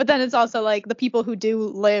 But then it's also like the people who do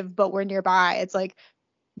live but were nearby. It's like,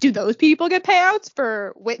 do those people get payouts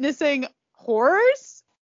for witnessing horrors?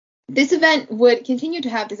 This event would continue to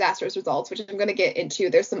have disastrous results, which I'm going to get into.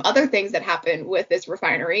 There's some other things that happen with this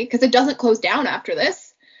refinery because it doesn't close down after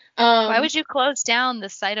this. Why would you close down the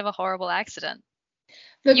site of a horrible accident?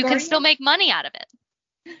 You can still make money out of it.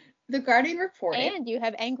 The Guardian reported. And you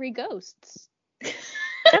have angry ghosts.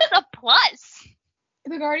 That's a plus.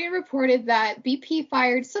 The Guardian reported that BP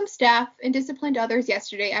fired some staff and disciplined others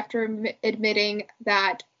yesterday after admitting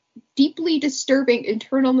that deeply disturbing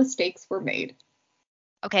internal mistakes were made.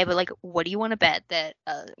 Okay, but like, what do you want to bet that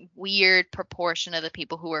a weird proportion of the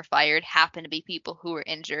people who were fired happen to be people who were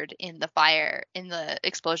injured in the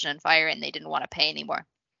explosion and fire, and they didn't want to pay anymore?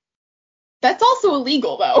 That's also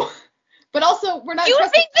illegal, though. But also, we're not. You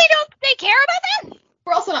think they care about that?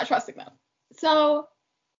 We're also not trusting them. So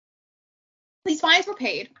these fines were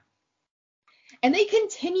paid, and they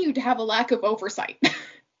continue to have a lack of oversight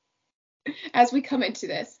as we come into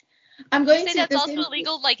this. I'm going to say that's also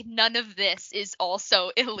illegal. Like, none of this is also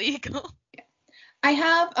illegal. I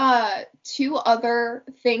have 2 other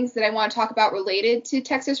things that I want to talk about related to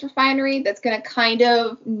Texas refinery that's going to kind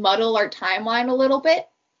of muddle our timeline a little bit.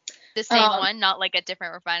 The same one, not like a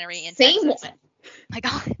different refinery in same Texas. One. My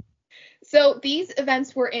God. So these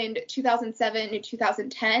events were in 2007 and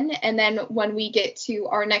 2010, and then when we get to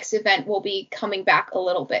our next event, we'll be coming back a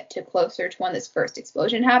little bit to closer to when this first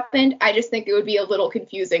explosion happened. I just think it would be a little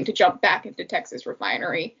confusing to jump back into Texas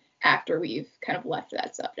refinery after we've kind of left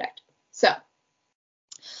that subject. So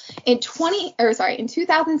in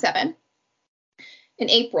 2007, in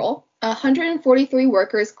April, 143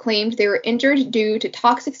 workers claimed they were injured due to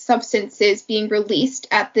toxic substances being released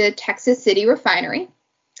at the Texas City refinery.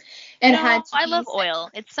 And I love oil.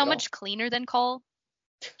 It's so much cleaner than coal.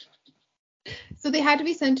 So they had to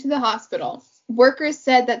be sent to the hospital. Workers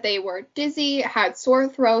said that they were dizzy, had sore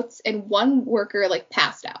throats, and one worker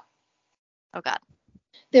passed out. Oh God.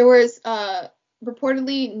 There was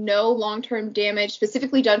reportedly no long-term damage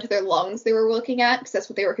specifically done to their lungs they were looking at, because that's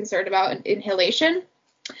what they were concerned about, inhalation.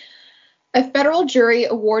 A federal jury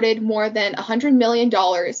awarded more than $100 million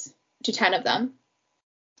to 10 of them.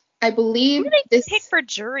 I believe who do they pick for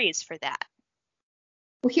juries for that?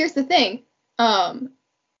 Well, here's the thing. The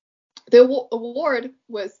award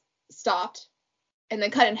was stopped and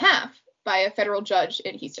then cut in half by a federal judge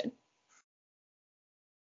in Houston.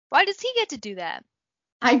 Why does he get to do that?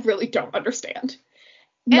 I really don't understand.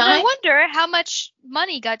 And I wonder how much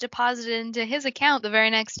money got deposited into his account the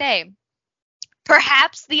very next day.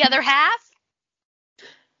 Perhaps the other half?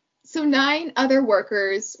 So 9 other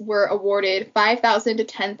workers were awarded $5,000 to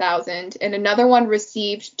 $10,000, and another one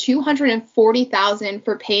received $240,000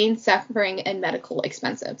 for pain, suffering, and medical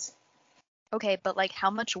expenses. Okay, but how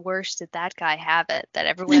much worse did that guy have it? That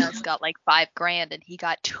everyone else got $5,000 and he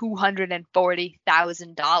got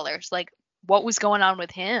 $240,000. What was going on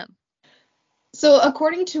with him? So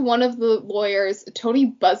according to one of the lawyers, Tony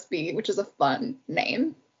Busby, which is a fun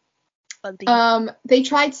name. They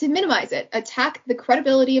tried to minimize it, attack the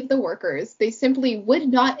credibility of the workers. They simply would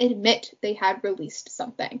not admit they had released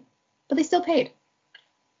something, but they still paid.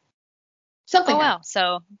 Something. Oh, wow.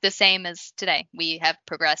 So the same as today. We have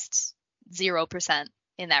progressed 0%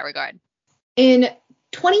 in that regard. In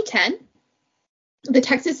 2010, the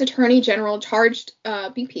Texas Attorney General charged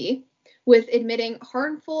BP with admitting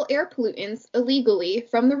harmful air pollutants illegally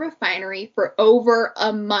from the refinery for over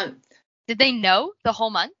a month. Did they know the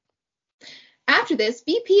whole month? After this,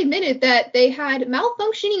 BP admitted that they had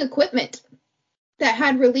malfunctioning equipment that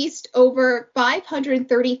had released over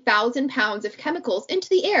 530,000 pounds of chemicals into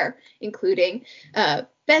the air, including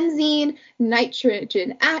benzene,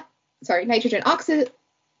 nitrogen oxide, nitrogen oxides,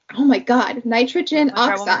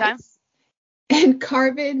 and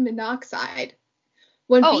carbon monoxide.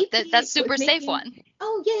 When that's super safe one.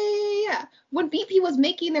 Oh, yeah. When BP was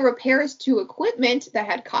making the repairs to equipment that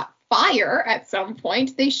had caught fire at some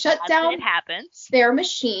point, they shut down their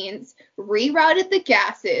machines, rerouted the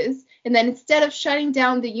gases, and then instead of shutting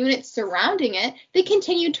down the units surrounding it, they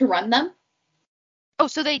continued to run them. Oh,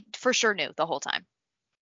 so they for sure knew the whole time.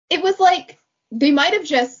 It was like they might have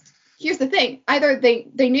just, here's the thing, either they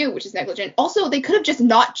knew, which is negligent. Also, they could have just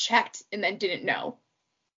not checked and then didn't know.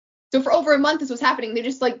 So for over a month this was happening, they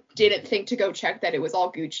just didn't think to go check that it was all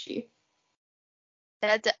Gucci.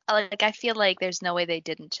 That I feel like there's no way they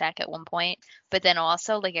didn't check at one point, but then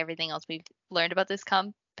also everything else we've learned about this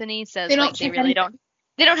company says they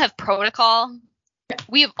don't have protocol. Yeah.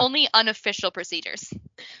 We have only unofficial procedures.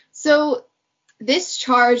 So this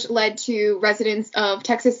charge led to residents of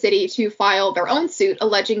Texas City to file their own suit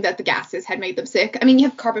alleging that the gases had made them sick. I mean, you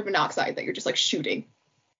have carbon monoxide that you're just shooting.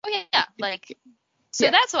 Oh yeah. So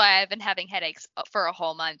that's why I've been having headaches for a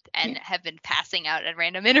whole month and have been passing out at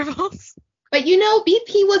random intervals. But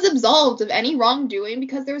BP was absolved of any wrongdoing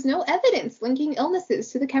because there was no evidence linking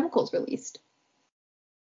illnesses to the chemicals released.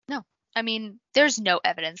 No. I mean, there's no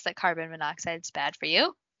evidence that carbon monoxide is bad for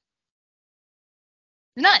you.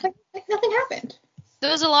 None. Nothing happened.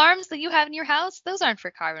 Those alarms that you have in your house, those aren't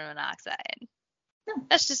for carbon monoxide. No.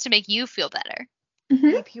 That's just to make you feel better. Mm-hmm.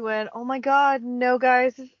 BP went, oh my god, no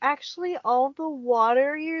guys, it's actually all the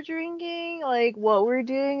water you're drinking. What we're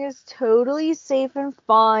doing is totally safe and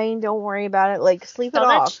fine. Don't worry about it. Sleep it off.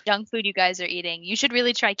 All that junk food you guys are eating. You should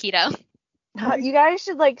really try keto. You guys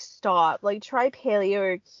should stop. Try paleo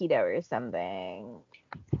or keto or something.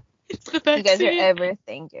 It's the best. You guys are ever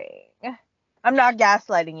thinking. I'm not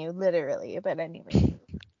gaslighting you, literally, but anyway.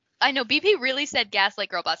 I know, BP really said gaslight,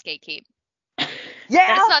 girl boss, gatekeep.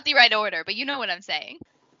 Yeah! That's not the right order, but you know what I'm saying.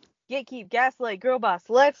 Gatekeep, gaslight, girl boss,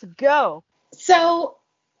 let's go. So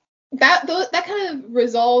that kind of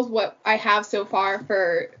resolves what I have so far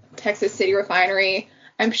for Texas City Refinery.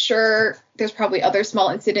 I'm sure there's probably other small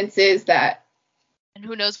incidences that... And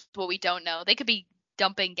who knows what we don't know. They could be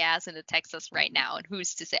dumping gas into Texas right now, and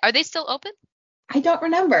who's to say? Are they still open? I don't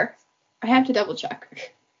remember. I have to double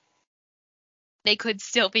check. They could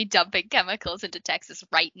still be dumping chemicals into Texas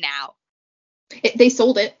right now. They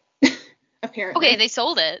sold it, apparently. Okay, they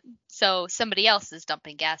sold it. So somebody else is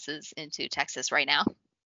dumping gases into Texas right now.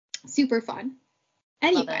 Super fun.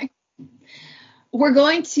 Anyway, we're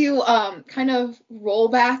going to kind of roll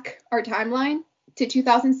back our timeline to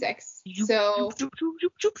 2006. So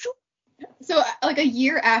a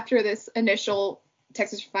year after this initial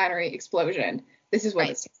Texas refinery explosion, this is where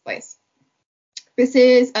this takes place. This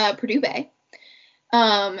is Purdue Bay.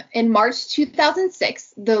 In March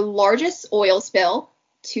 2006, the largest oil spill,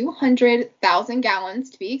 200,000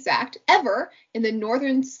 gallons to be exact, ever in the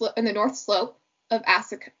north slope of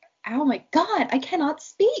Asaka. Oh my God, I cannot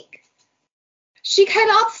speak. She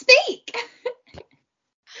cannot speak.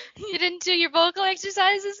 You didn't do your vocal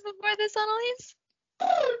exercises before this, Annalise?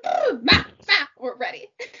 We're ready.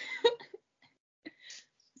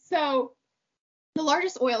 So, the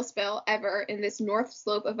largest oil spill ever in this north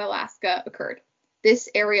slope of Alaska occurred. This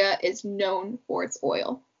area is known for its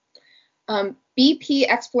oil. BP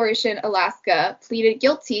Exploration Alaska pleaded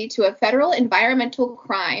guilty to a federal environmental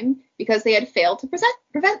crime because they had failed to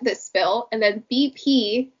prevent this spill. And then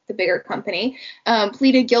BP, the bigger company,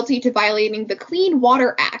 pleaded guilty to violating the Clean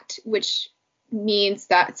Water Act, which means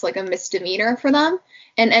that it's a misdemeanor for them,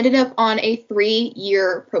 and ended up on a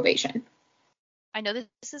 3-year probation. I know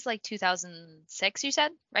this is 2006, you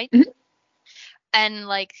said, right? Mm-hmm. And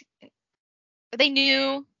they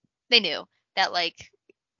knew that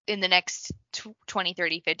in the next 20,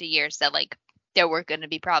 30, 50 years that there were going to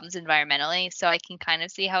be problems environmentally. So I can kind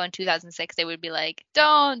of see how in 2006 they would be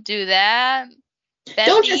don't do that. Bestie.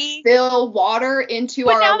 Don't just spill water into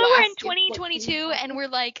our But now that we're in 2022 and we're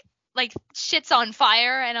shit's on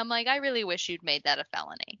fire, and I'm I really wish you'd made that a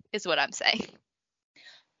felony, is what I'm saying.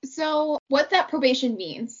 So what that probation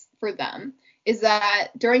means for them is that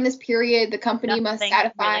during this period, the company must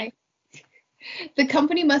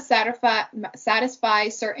satisfy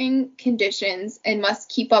certain conditions and must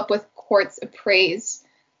keep up with courts' appraise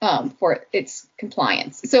for its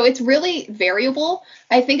compliance. So it's really variable.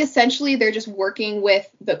 I think essentially they're just working with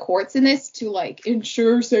the courts in this to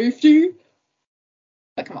ensure safety.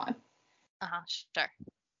 But come on. Sure.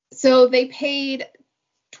 So they paid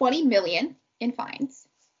 $20 million in fines.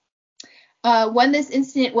 When this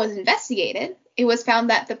incident was investigated, it was found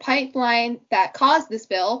that the pipeline that caused the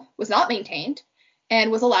spill was not maintained and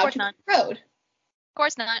was allowed to corrode. Of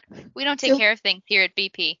course not. We don't take So- care of things here at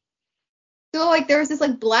BP. So like there was this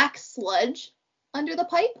like black sludge under the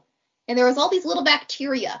pipe, and there was all these little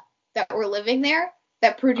bacteria that were living there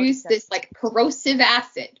that produced this like corrosive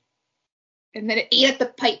acid, and then it ate at the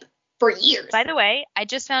pipe for years. By the way, I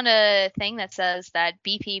just found a thing that says that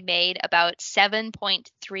BP made about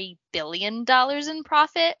 $7.3 billion in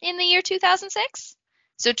profit in the year 2006.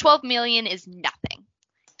 So 12 million is nothing.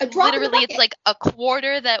 A drop in the Literally, bucket. it's like a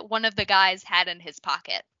quarter that one of the guys had in his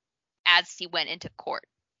pocket as he went into court.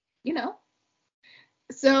 You know.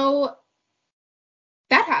 So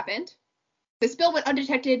that happened. The spill went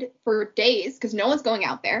undetected for days because no one's going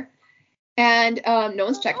out there, and no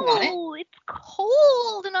one's checking on it. Oh, it's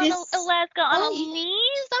cold and on This- Alaska on the Oh.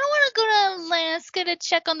 leaves. I don't want to go to Alaska to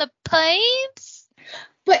check on the pipes.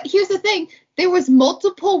 But here's the thing: there was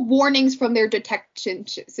multiple warnings from their detection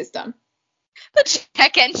system. The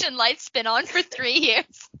check engine light's been on for 3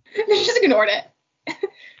 years. They just ignored it.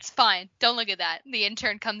 It's fine. Don't look at that. The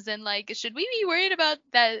intern comes in like, should we be worried about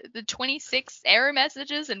that? The 26 error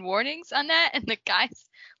messages and warnings on that? And the guy's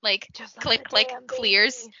like, Just click,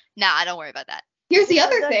 clears. Nah, don't worry about that. Here's the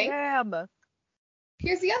other thing. Damn.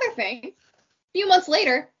 Here's the other thing. A few months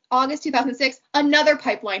later, August 2006, another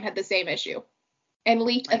pipeline had the same issue and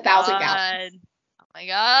leaked 1,000 gallons. Oh my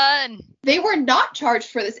god. They were not charged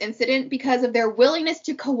for this incident because of their willingness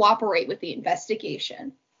to cooperate with the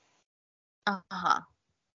investigation. Uh-huh.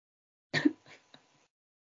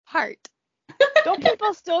 Heart. Don't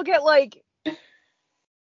people still get like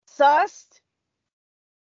sussed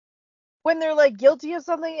when they're like guilty of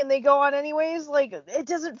something and they go on anyways? Like it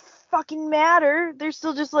doesn't fucking matter. They're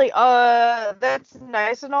still just like, that's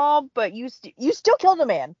nice and all, but you still killed a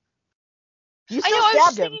man. You I still know, I was stabbed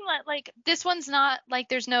just him. thinking that, like, this one's not, like,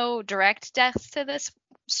 there's no direct deaths to this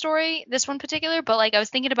story, this one particular, but, like, I was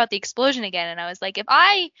thinking about the explosion again, and I was like, if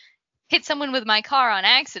I hit someone with my car on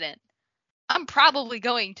accident, I'm probably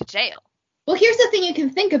going to jail. Well, here's the thing you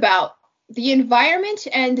can think about. The environment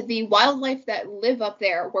and the wildlife that live up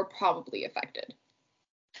there were probably affected.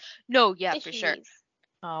 No, yeah, for sure.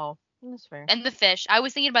 Oh, that's fair. And the fish. I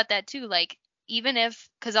was thinking about that, too, like, even if,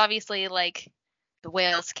 because obviously, like, the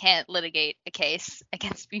whales can't litigate a case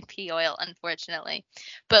against BP oil, unfortunately.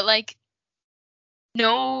 But, like,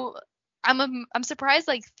 no, I'm surprised,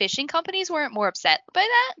 like, fishing companies weren't more upset by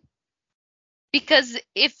that. Because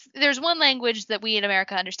if there's one language that we in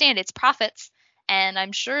America understand, it's profits. And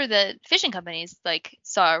I'm sure that fishing companies, like,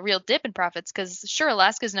 saw a real dip in profits because, sure,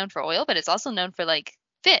 Alaska is known for oil, but it's also known for, like,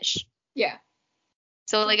 fish. Yeah.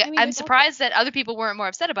 So, like, I mean, I'm it's surprised that other people weren't more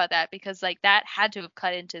upset about that because, like, that had to have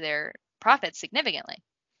cut into their profits significantly.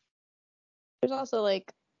 There's also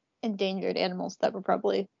like endangered animals that were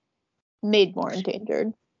probably made more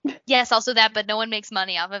endangered. Yes, also that, but no one makes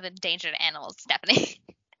money off of endangered animals, Stephanie.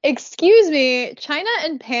 Excuse me, China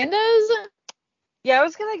and pandas? Yeah, I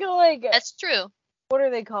was gonna go like, That's true. what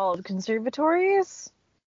are they called? Conservatories?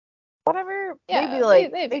 Whatever. Yeah, Maybe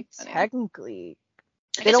like they make money. technically.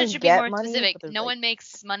 I They guess don't it should be get more money, specific. but there's, No like- one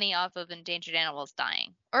makes money off of endangered animals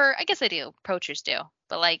dying. Or I guess they do. Poachers do.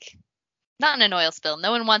 But, like, not in an oil spill.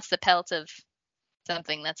 No one wants the pelt of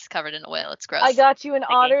something that's covered in oil. It's gross. I got you an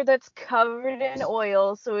Sticky. otter that's covered in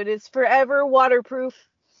oil, so it is forever waterproof,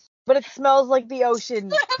 but it smells like the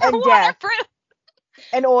ocean and death Waterproof.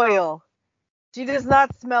 and oil. She does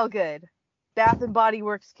not smell good. Bath and Body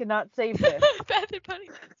Works cannot save this. Bath and Body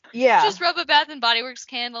Works. Yeah. Just rub a Bath and Body Works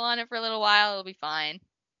candle on it for a little while. It'll be fine.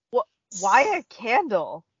 Why a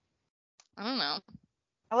candle? I don't know.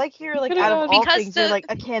 I like here, like, Could've out of gone- all Because things, they're the- like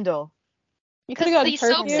a candle. You could Because have the gotten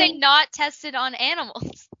soaps perfume. say not tested on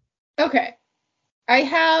animals. Okay. I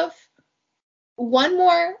have one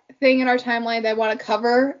more thing in our timeline that I want to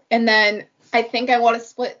cover, and then I think I want to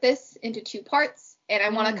split this into two parts, and I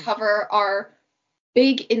want to cover our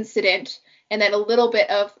big incident and then a little bit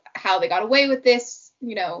of how they got away with this,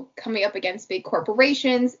 you know, coming up against big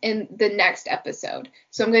corporations in the next episode.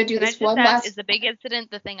 So I'm going to do Can I this just one ask, last. is the big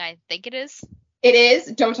incident the thing I think it is? It is.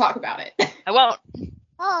 Don't talk about it. I won't.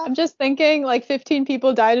 I'm just thinking like 15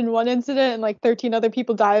 people died in one incident and like 13 other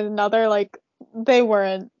people died in another. Like they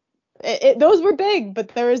weren't. Those were big, but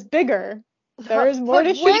there is bigger. There is more to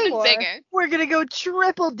But shoot wait, Even for. bigger. We're gonna go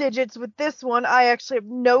triple digits with this one. I actually have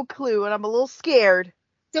no clue, and I'm a little scared.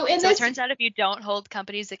 So in So it this, turns out if you don't hold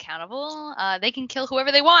companies accountable, they can kill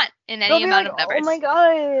whoever they want in They'll any be amount like, of numbers. oh my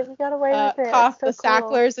god, we got away with it. Cough, It's the so cool.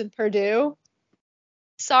 Sacklers and Purdue.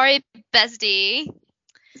 Sorry, bestie.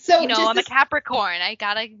 so You know, just I'm this, a Capricorn. I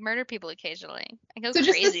gotta murder people occasionally. I go so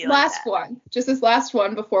just crazy this like last that. one, just this last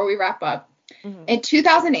one before we wrap up. Mhm. In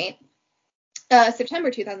 2008,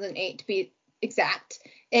 September 2008 to be exact,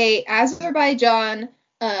 a Azerbaijan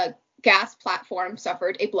gas platform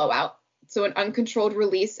suffered a blowout. So an uncontrolled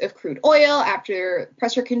release of crude oil after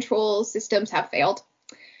pressure control systems have failed.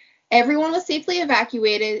 Everyone was safely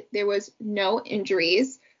evacuated. There was no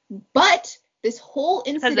injuries, but this whole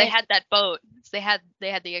incident, because they had that boat. They had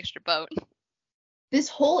the extra boat. This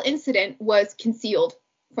whole incident was concealed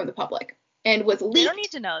from the public and was leaked. They don't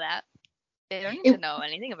need to know that. They don't need to know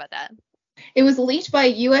anything about that. It was leaked by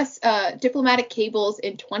U.S. diplomatic cables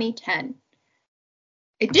in 2010.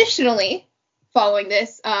 Additionally, following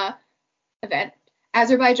this event,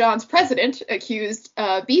 Azerbaijan's president accused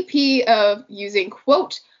BP of using,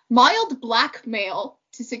 quote, mild blackmail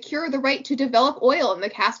to secure the right to develop oil in the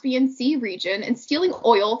Caspian Sea region and stealing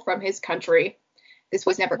oil from his country. This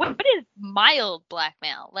was never. What is mild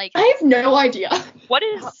blackmail? Like, I have no idea. What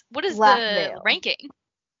is the ranking?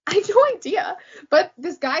 I have no idea. But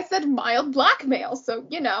this guy said mild blackmail, so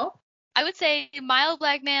you know. I would say mild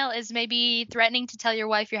blackmail is maybe threatening to tell your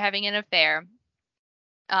wife you're having an affair.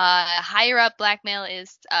 Higher up blackmail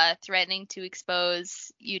is threatening to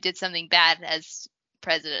expose you did something bad as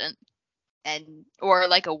president, or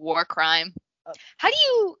like a war crime. How do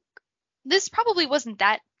you? This probably wasn't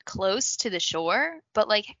that close to the shore, but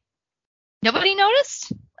like nobody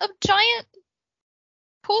noticed a giant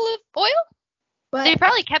pool of oil. But they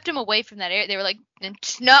probably kept him away from that area. They were like,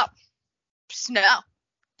 no,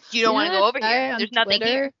 you don't want to go over here. There's nothing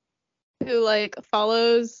here. Who like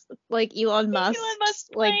follows like Elon Musk's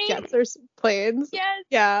like jets or planes. Yes.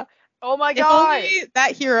 Yeah. Oh my god. If only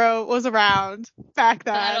that hero was around back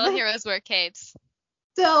then. Not all heroes wear capes.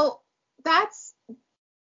 So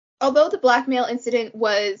although the blackmail incident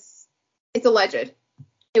it's alleged.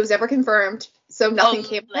 It was never confirmed, so nothing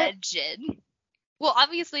came of it. Alleged. Well,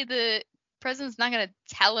 obviously the president's not going to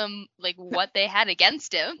tell him like what they had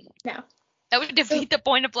against him. No. That would defeat the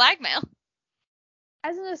point of blackmail.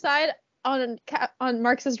 As an aside, on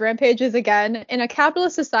Marxist rampages again, in a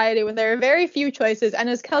capitalist society when there are very few choices, and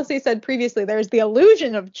as Kelsey said previously, there's the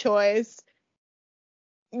illusion of choice,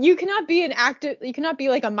 you cannot be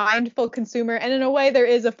like a mindful consumer, and in a way there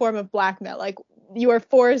is a form of blackmail. Like, you are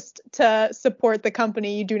forced to support the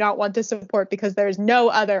company you do not want to support because there's no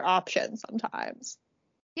other option sometimes.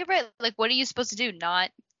 Yeah, right. Like, what are you supposed to do?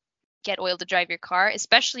 Not get oil to drive your car?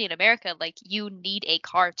 Especially in America, like, you need a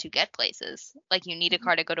car to get places. Like, you need a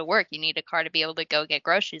car to go to work. You need a car to be able to go get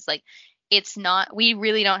groceries. Like, we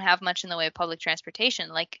really don't have much in the way of public transportation.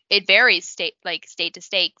 Like, it varies state to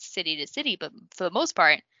state, city to city, but for the most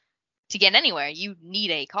part, to get anywhere, you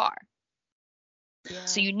need a car. Yeah.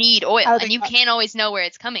 So you need oil, and you can't always know where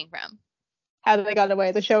it's coming from. How they got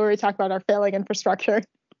away. The show where we talk about our failing infrastructure.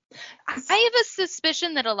 I have a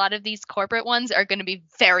suspicion that a lot of these corporate ones are going to be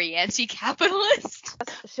very anti-capitalist.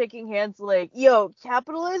 Shaking hands like, yo,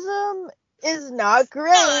 capitalism is not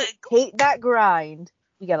great. Hate that grind.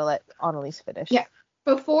 You gotta let Annalise finish. Yeah.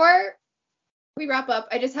 Before we wrap up,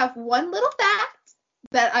 I just have one little fact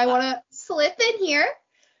that I want to slip in here.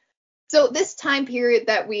 So this time period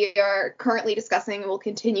that we are currently discussing, and we'll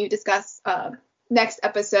continue to discuss next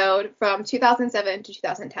episode, from 2007 to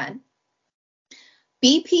 2010.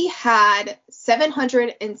 BP had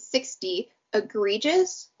 760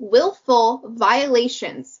 egregious, willful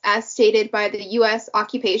violations as stated by the U.S.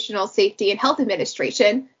 Occupational Safety and Health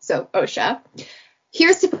Administration, so OSHA.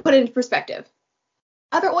 Here's to put it in perspective.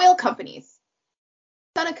 Other oil companies: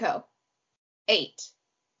 Sunoco, 8.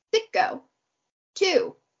 Citgo,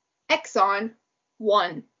 2. Exxon,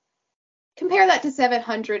 1. Compare that to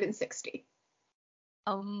 760.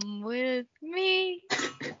 With me,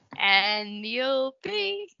 and you'll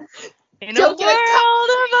be in a Don't world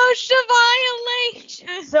of OSHA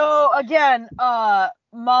violations. So again,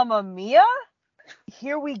 Mamma Mia,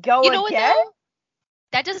 here we go you know again. What, though?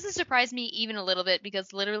 That doesn't surprise me even a little bit,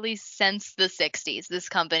 because literally since the 60s, this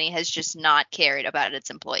company has just not cared about its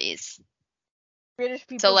employees. British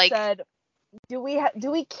people said, do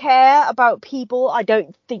we care about people? I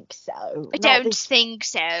don't think so. I don't think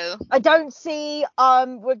so. I don't see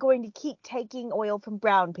we're going to keep taking oil from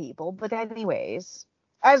brown people, but anyways,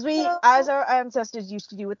 as our ancestors used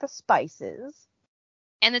to do with the spices.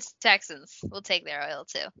 And the Texans will take their oil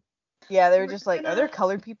too. Yeah, they were just like, are there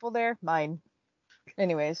colored people there? Mine.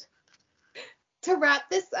 Anyways. To wrap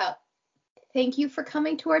this up, thank you for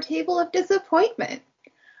coming to our table of disappointment.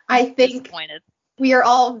 I think we are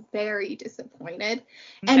all very disappointed.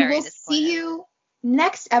 And we'll see you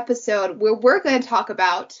next episode, where we're going to talk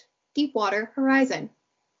about Deepwater Horizon.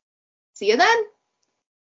 See you then.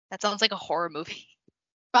 That sounds like a horror movie.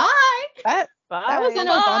 Bye. That was in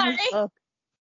Obama's book.